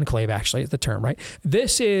conclave, actually, is the term, right?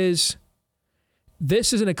 This is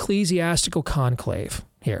an ecclesiastical conclave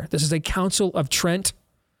here. This is a Council of Trent,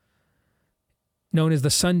 known as the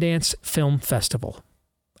Sundance Film Festival.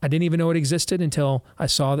 I didn't even know it existed until I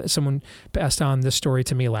saw that someone passed on this story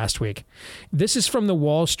to me last week. This is from the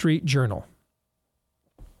Wall Street Journal.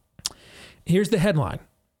 Here's the headline: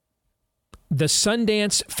 The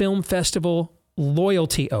Sundance Film Festival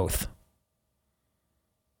Loyalty Oath.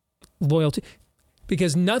 Loyalty.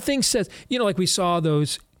 Because nothing says, like we saw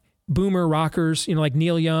those boomer rockers, like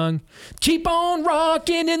Neil Young, keep on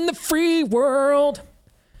rocking in the free world,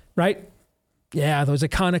 right? Yeah, those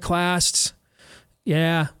iconoclasts.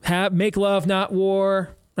 Yeah, make love, not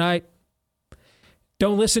war, right?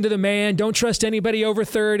 Don't listen to the man. Don't trust anybody over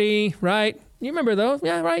 30, right? You remember those?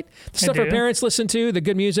 Yeah, right? The stuff our parents listened to, the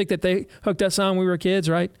good music that they hooked us on when we were kids,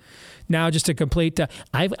 right? Now just a complete,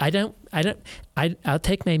 I'll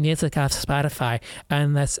take my music off Spotify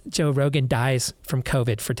unless Joe Rogan dies from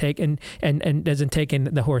COVID and doesn't take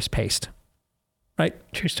in the horse paste, right?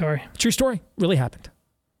 True story. True story. Really happened.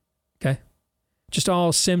 Okay. Just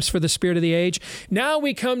all simps for the spirit of the age. Now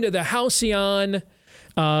we come to the halcyon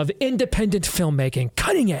of independent filmmaking,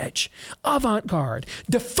 cutting edge, avant-garde,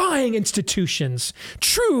 defying institutions,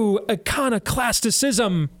 true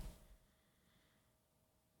iconoclasticism.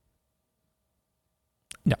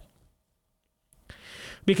 No.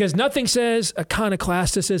 Because nothing says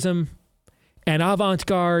iconoclasticism and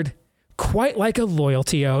avant-garde quite like a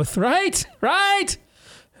loyalty oath, right? Right?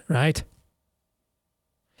 Right.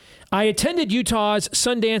 I attended Utah's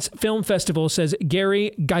Sundance Film Festival, says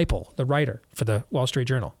Gary Geipel, the writer for the Wall Street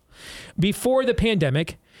Journal, before the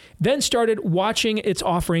pandemic, then started watching its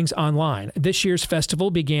offerings online. This year's festival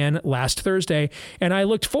began last Thursday, and I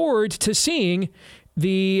looked forward to seeing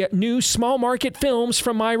the new small market films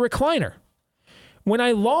from my recliner. When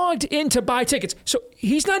I logged in to buy tickets, so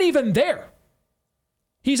he's not even there.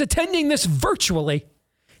 He's attending this virtually.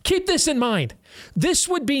 Keep this in mind. This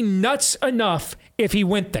would be nuts enough if he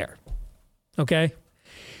went there. Okay?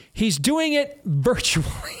 He's doing it virtually.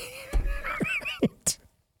 Right?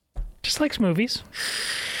 Just likes movies.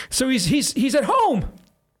 So he's at home.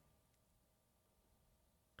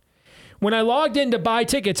 When I logged in to buy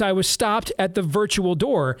tickets, I was stopped at the virtual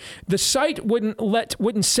door. The site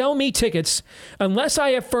wouldn't sell me tickets unless I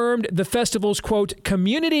affirmed the festival's, quote,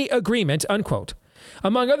 community agreement, unquote.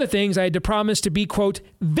 Among other things, I had to promise to be, quote,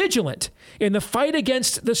 vigilant in the fight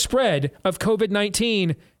against the spread of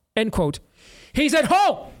COVID-19, end quote. He's at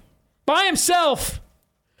home by himself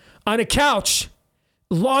on a couch,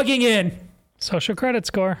 logging in. Social credit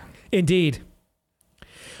score. Indeed.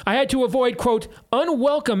 I had to avoid, quote,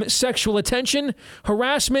 unwelcome sexual attention,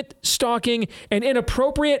 harassment, stalking, and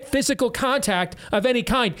inappropriate physical contact of any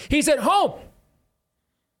kind. He's at home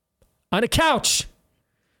on a couch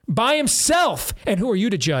by himself. And who are you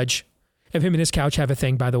to judge if him and his couch have a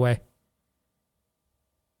thing, by the way?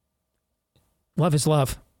 Love is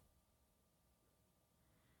love.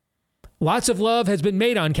 Lots of love has been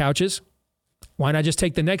made on couches. Why not just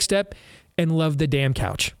take the next step and love the damn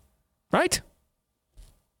couch? Right?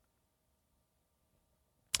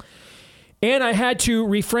 And I had to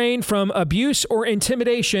refrain from abuse or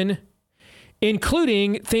intimidation,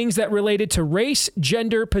 including things that related to race,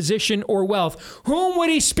 gender, position, or wealth. Whom would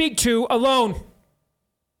he speak to alone?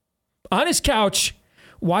 On his couch,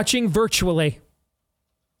 watching virtually.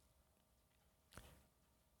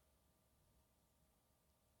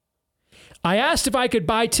 I asked if I could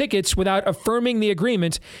buy tickets without affirming the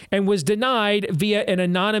agreement and was denied via an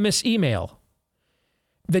anonymous email.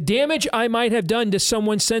 The damage I might have done to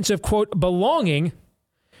someone's sense of, quote, belonging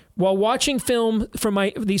while watching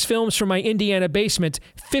these films from my Indiana basement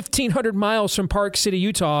 1,500 miles from Park City,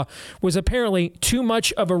 Utah, was apparently too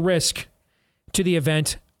much of a risk to the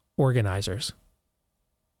event organizers.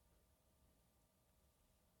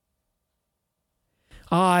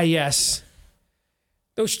 Ah, yes.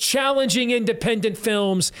 Those challenging independent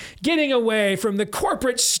films, getting away from the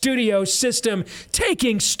corporate studio system,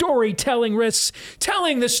 taking storytelling risks,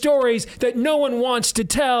 telling the stories that no one wants to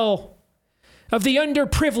tell, of the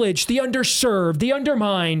underprivileged, the underserved, the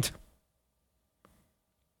undermined.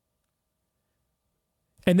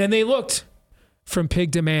 And then they looked from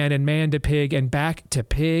pig to man and man to pig and back to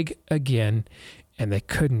pig again, and they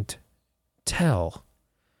couldn't tell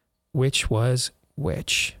which was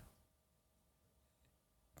which.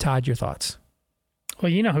 Todd, your thoughts?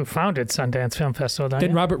 Well, you know who founded Sundance Film Festival, don't you?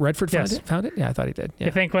 Didn't Robert Redford found it? Yeah, I thought he did. Yeah.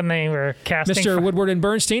 You think when they were casting... Mr. Woodward and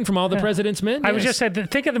Bernstein from All the President's Men? I was just saying,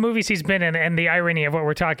 think of the movies he's been in and the irony of what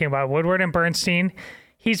we're talking about. Woodward and Bernstein,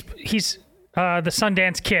 he's the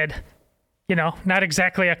Sundance Kid. You know, not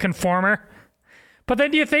exactly a conformer. But then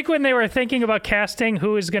do you think when they were thinking about casting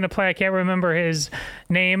who is going to play, I can't remember his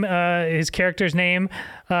name, his character's name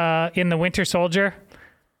in The Winter Soldier,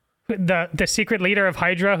 the secret leader of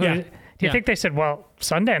Hydra, do you think they said, well,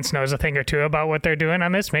 Sundance knows a thing or two about what they're doing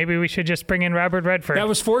on this. Maybe we should just bring in Robert Redford. That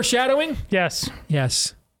was foreshadowing? Yes.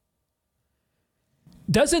 Yes.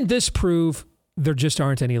 Doesn't this prove there just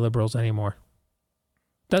aren't any liberals anymore?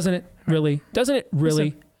 Doesn't it really? Doesn't it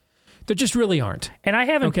really? Listen, there just really aren't. And I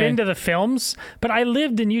haven't been to the films, but I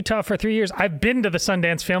lived in Utah for 3 years. I've been to the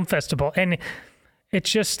Sundance Film Festival, and it's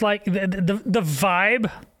just like the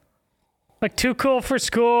vibe. Like, too cool for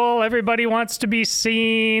school. Everybody wants to be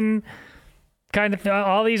seen. Kind of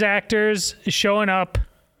all these actors showing up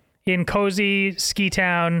in cozy ski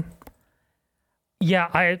town.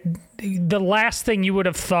 Yeah, the last thing you would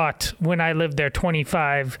have thought when I lived there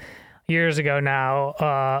 25 years ago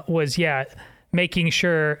now was, making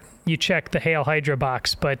sure you check the Hail Hydra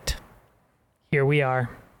box. But here we are.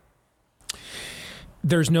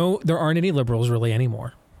 There aren't any liberals really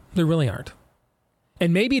anymore. There really aren't.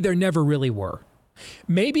 And maybe there never really were.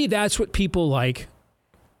 Maybe that's what people like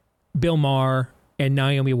Bill Maher and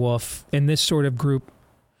Naomi Wolf and this sort of group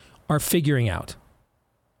are figuring out.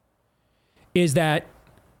 Is that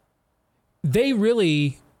they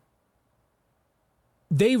really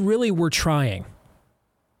were trying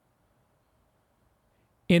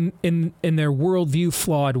in their worldview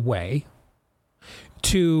flawed way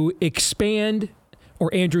to expand.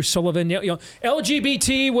 Or Andrew Sullivan,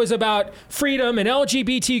 LGBT was about freedom and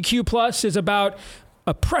LGBTQ plus is about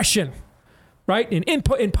oppression, right? And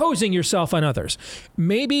imposing yourself on others.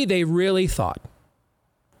 Maybe they really thought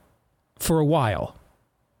for a while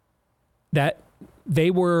that they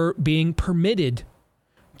were being permitted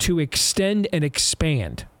to extend and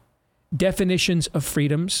expand definitions of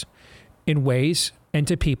freedoms in ways and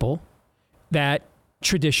to people that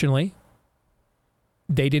traditionally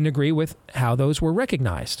they didn't agree with how those were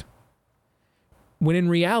recognized. When in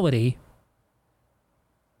reality,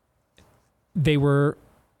 they were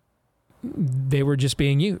just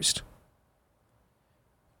being used.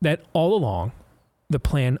 That all along, the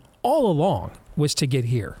plan all along was to get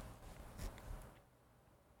here.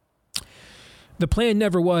 The plan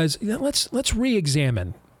never was, let's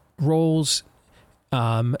re-examine roles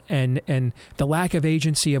and the lack of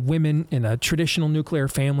agency of women in a traditional nuclear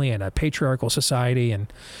family and a patriarchal society,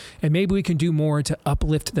 and maybe we can do more to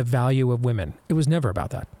uplift the value of women. It was never about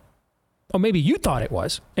that. Oh, maybe you thought it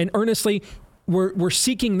was, and earnestly we're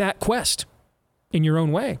seeking that quest in your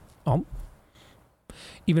own way.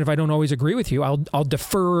 Even if I don't always agree with you, I'll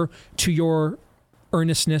defer to your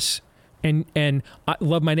earnestness. And I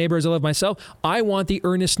love my neighbor as I love myself. I want the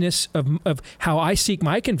earnestness of how I seek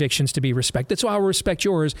my convictions to be respected, so I will respect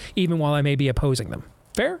yours even while I may be opposing them.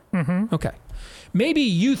 Fair? Mm-hmm. Okay. Maybe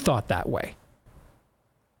you thought that way.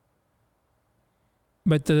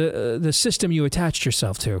 But the system you attached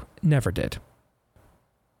yourself to never did.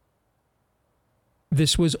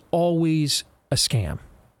 This was always a scam.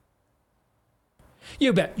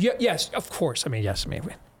 You bet. Yes, of course. Yes.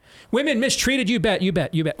 Women mistreated, you bet.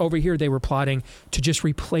 Over here, they were plotting to just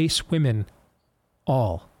replace women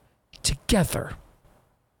all together.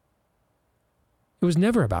 It was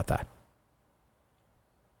never about that.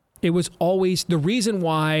 It was always the reason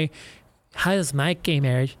why, how does my gay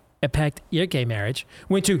marriage impact your gay marriage,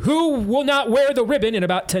 went to who will not wear the ribbon in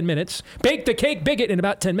about 10 minutes, bake the cake bigot in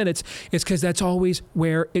about 10 minutes, is because that's always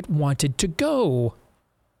where it wanted to go.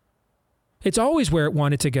 It's always where it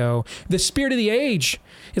wanted to go. The spirit of the age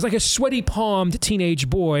is like a sweaty palmed teenage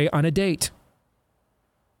boy on a date.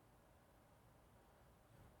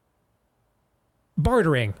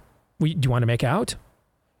 Bartering. Do you want to make out?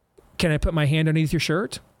 Can I put my hand underneath your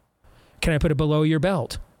shirt? Can I put it below your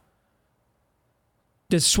belt?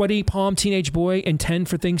 Does sweaty palm teenage boy intend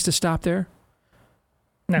for things to stop there?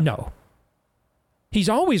 No.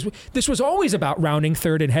 This was always about rounding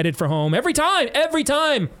third and headed for home. Every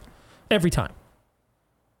time.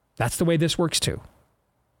 That's the way this works too.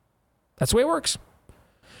 That's the way it works.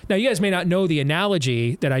 Now, you guys may not know the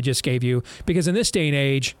analogy that I just gave you, because in this day and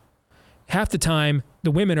age, half the time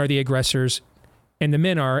the women are the aggressors and the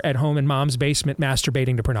men are at home in mom's basement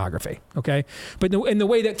masturbating to pornography. Okay. But in the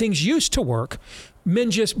way that things used to work,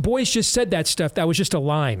 boys just said that stuff. That was just a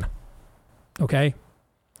line. Okay.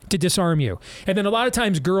 To disarm you. And then a lot of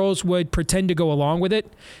times girls would pretend to go along with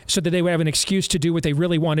it so that they would have an excuse to do what they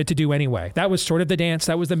really wanted to do anyway. That was sort of the dance.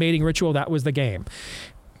 That was the mating ritual. That was the game.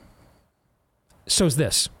 So's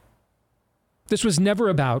this. This was never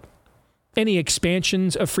about any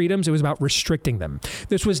expansions of freedoms. It was about restricting them.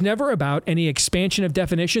 This was never about any expansion of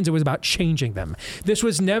definitions. It was about changing them. This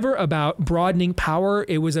was never about broadening power.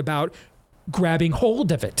 It was about grabbing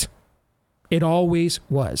hold of it. It always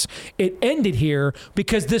was. It ended here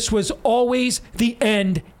because this was always the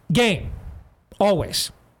end game.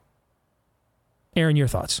 Always. Aaron, your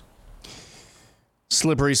thoughts?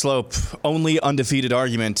 Slippery slope. Only undefeated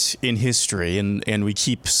argument in history, and we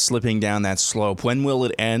keep slipping down that slope. When will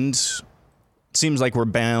it end? It seems like we're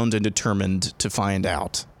bound and determined to find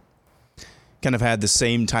out. Kind of had the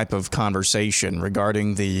same type of conversation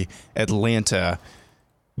regarding the Atlanta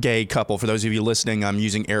gay couple. For those of you listening, I'm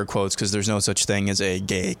using air quotes because there's no such thing as a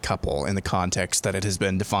gay couple in the context that it has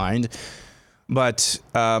been defined. But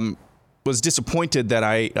was disappointed that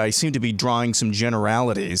I seem to be drawing some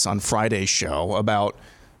generalities on Friday's show about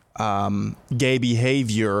gay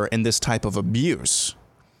behavior and this type of abuse.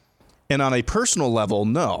 And on a personal level,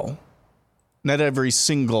 no. Not every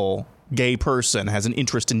single gay person has an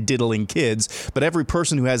interest in diddling kids, but every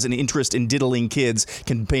person who has an interest in diddling kids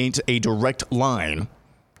can paint a direct line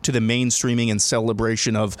to the mainstreaming and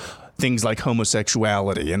celebration of things like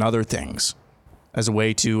homosexuality and other things as a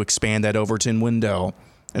way to expand that Overton window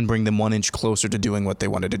and bring them 1 inch closer to doing what they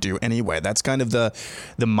wanted to do anyway. That's kind of the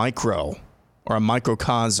micro or a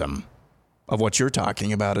microcosm of what you're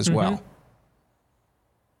talking about as well.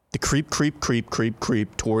 The creep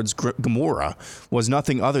towards Gomorrah was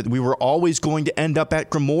nothing other than we were always going to end up at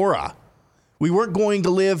Gomorrah. We weren't going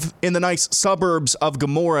to live in the nice suburbs of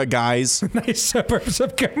Gomorrah, guys. Nice suburbs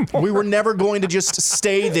of Gomorrah. We were never going to just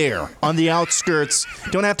stay there on the outskirts.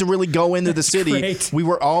 Don't have to really go into the city. Great. We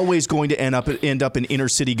were always going to end up in inner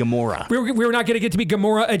city Gomorrah. We were not going to get to be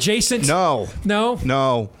Gomorrah adjacent? No.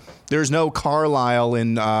 No? There's no Carlisle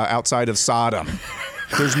in outside of Sodom.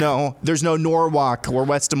 There's no Norwalk or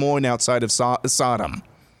West Des Moines outside of Sodom.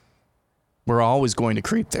 We're always going to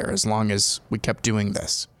creep there as long as we kept doing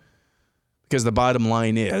this. Because the bottom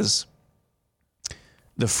line is,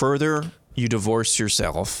 the further you divorce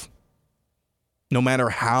yourself, no matter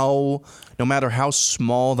how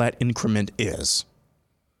small that increment is,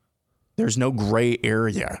 there's no gray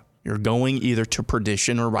area. You're going either to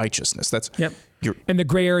perdition or righteousness. And the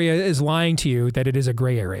gray area is lying to you that it is a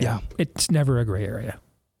gray area. Yeah. It's never a gray area.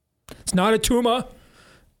 It's not a tuma.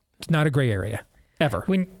 It's not a gray area. ever.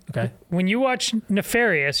 When you watch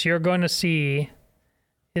Nefarious, you're going to see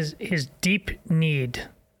his deep need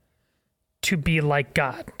to be like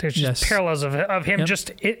God. There's just parallels of him. Yep.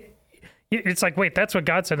 It's like, wait, that's what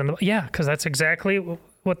God said. Yeah, because that's exactly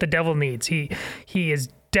what the devil needs. He is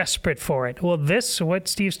desperate for it. Well, what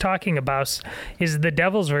Steve's talking about, is the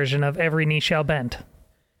devil's version of every knee shall bend.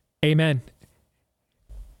 Amen.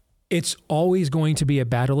 It's always going to be a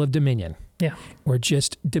battle of dominion. Yeah. We're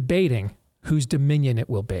just debating whose dominion it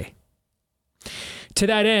will be. To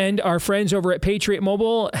that end, our friends over at Patriot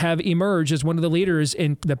Mobile have emerged as one of the leaders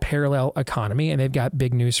in the parallel economy, and they've got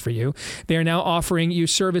big news for you. They are now offering you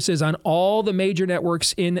services on all the major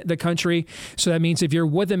networks in the country. So that means if you're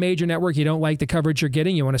with a major network, you don't like the coverage you're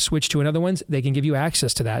getting, you want to switch to another one, they can give you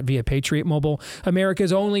access to that via Patriot Mobile,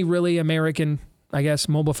 America's only really American, I guess,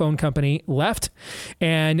 mobile phone company left.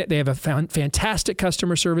 And they have a fantastic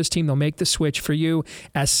customer service team. They'll make the switch for you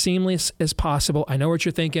as seamless as possible. I know what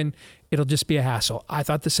you're thinking. It'll just be a hassle. I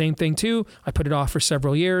thought the same thing too. I put it off for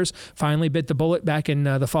several years, finally bit the bullet back in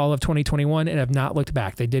the fall of 2021 and have not looked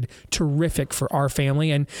back. They did terrific for our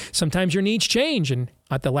family, and sometimes your needs change, and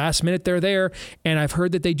at the last minute they're there, and I've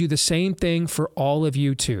heard that they do the same thing for all of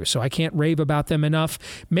you too. So I can't rave about them enough.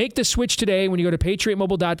 Make the switch today when you go to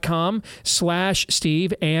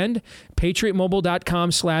patriotmobile.com/Steve and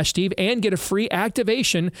patriotmobile.com/Steve and get a free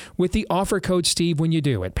activation with the offer code Steve when you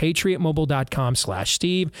do at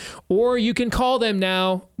patriotmobile.com/Steve. Or you can call them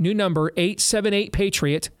now. New number,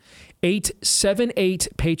 878-PATRIOT.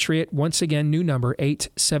 878-PATRIOT. Once again, new number,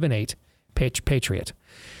 878-PATRIOT.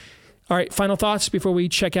 All right, final thoughts before we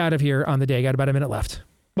check out of here on the day. Got about a minute left.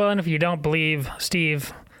 Well, and if you don't believe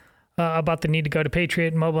Steve about the need to go to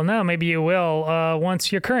Patriot Mobile now, maybe you will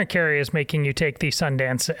once your current carrier is making you take the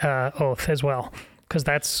Sundance oath as well, because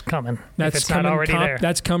that's coming. That's if it's coming not already there.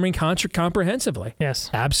 That's coming comprehensively. Yes.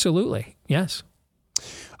 Absolutely. Yes.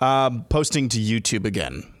 Posting to YouTube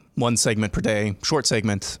again. One segment per day, short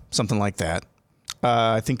segment, something like that.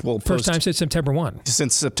 I think we'll post first time since September 1.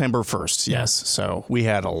 Since September 1st, yes. Yeah. So we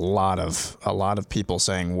had a lot of people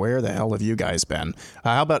saying, "Where the hell have you guys been?"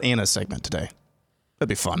 How about Anna's segment today? That'd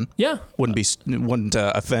be fun. Yeah, wouldn't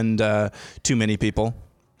offend too many people,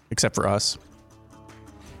 except for us.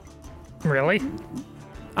 Really?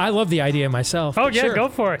 I love the idea myself. Oh yeah, sure. Go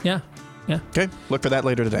for it. Yeah. Yeah. Okay. Look for that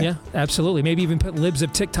later today. Yeah, absolutely. Maybe even put Libs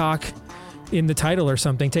of TikTok in the title or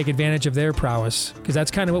something. Take advantage of their prowess, because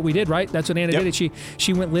that's kind of what we did, right? That's what Anna did.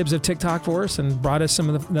 She went Libs of TikTok for us and brought us some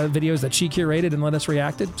of the videos that she curated and let us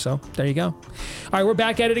reacted. So there you go. All right, we're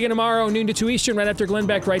back at it again tomorrow, noon to 2 Eastern, right after Glenn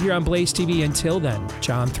Beck, right here on Blaze TV. Until then,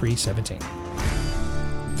 John 3:17.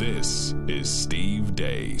 This is Steve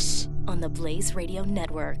Deace on the Blaze Radio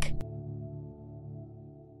Network.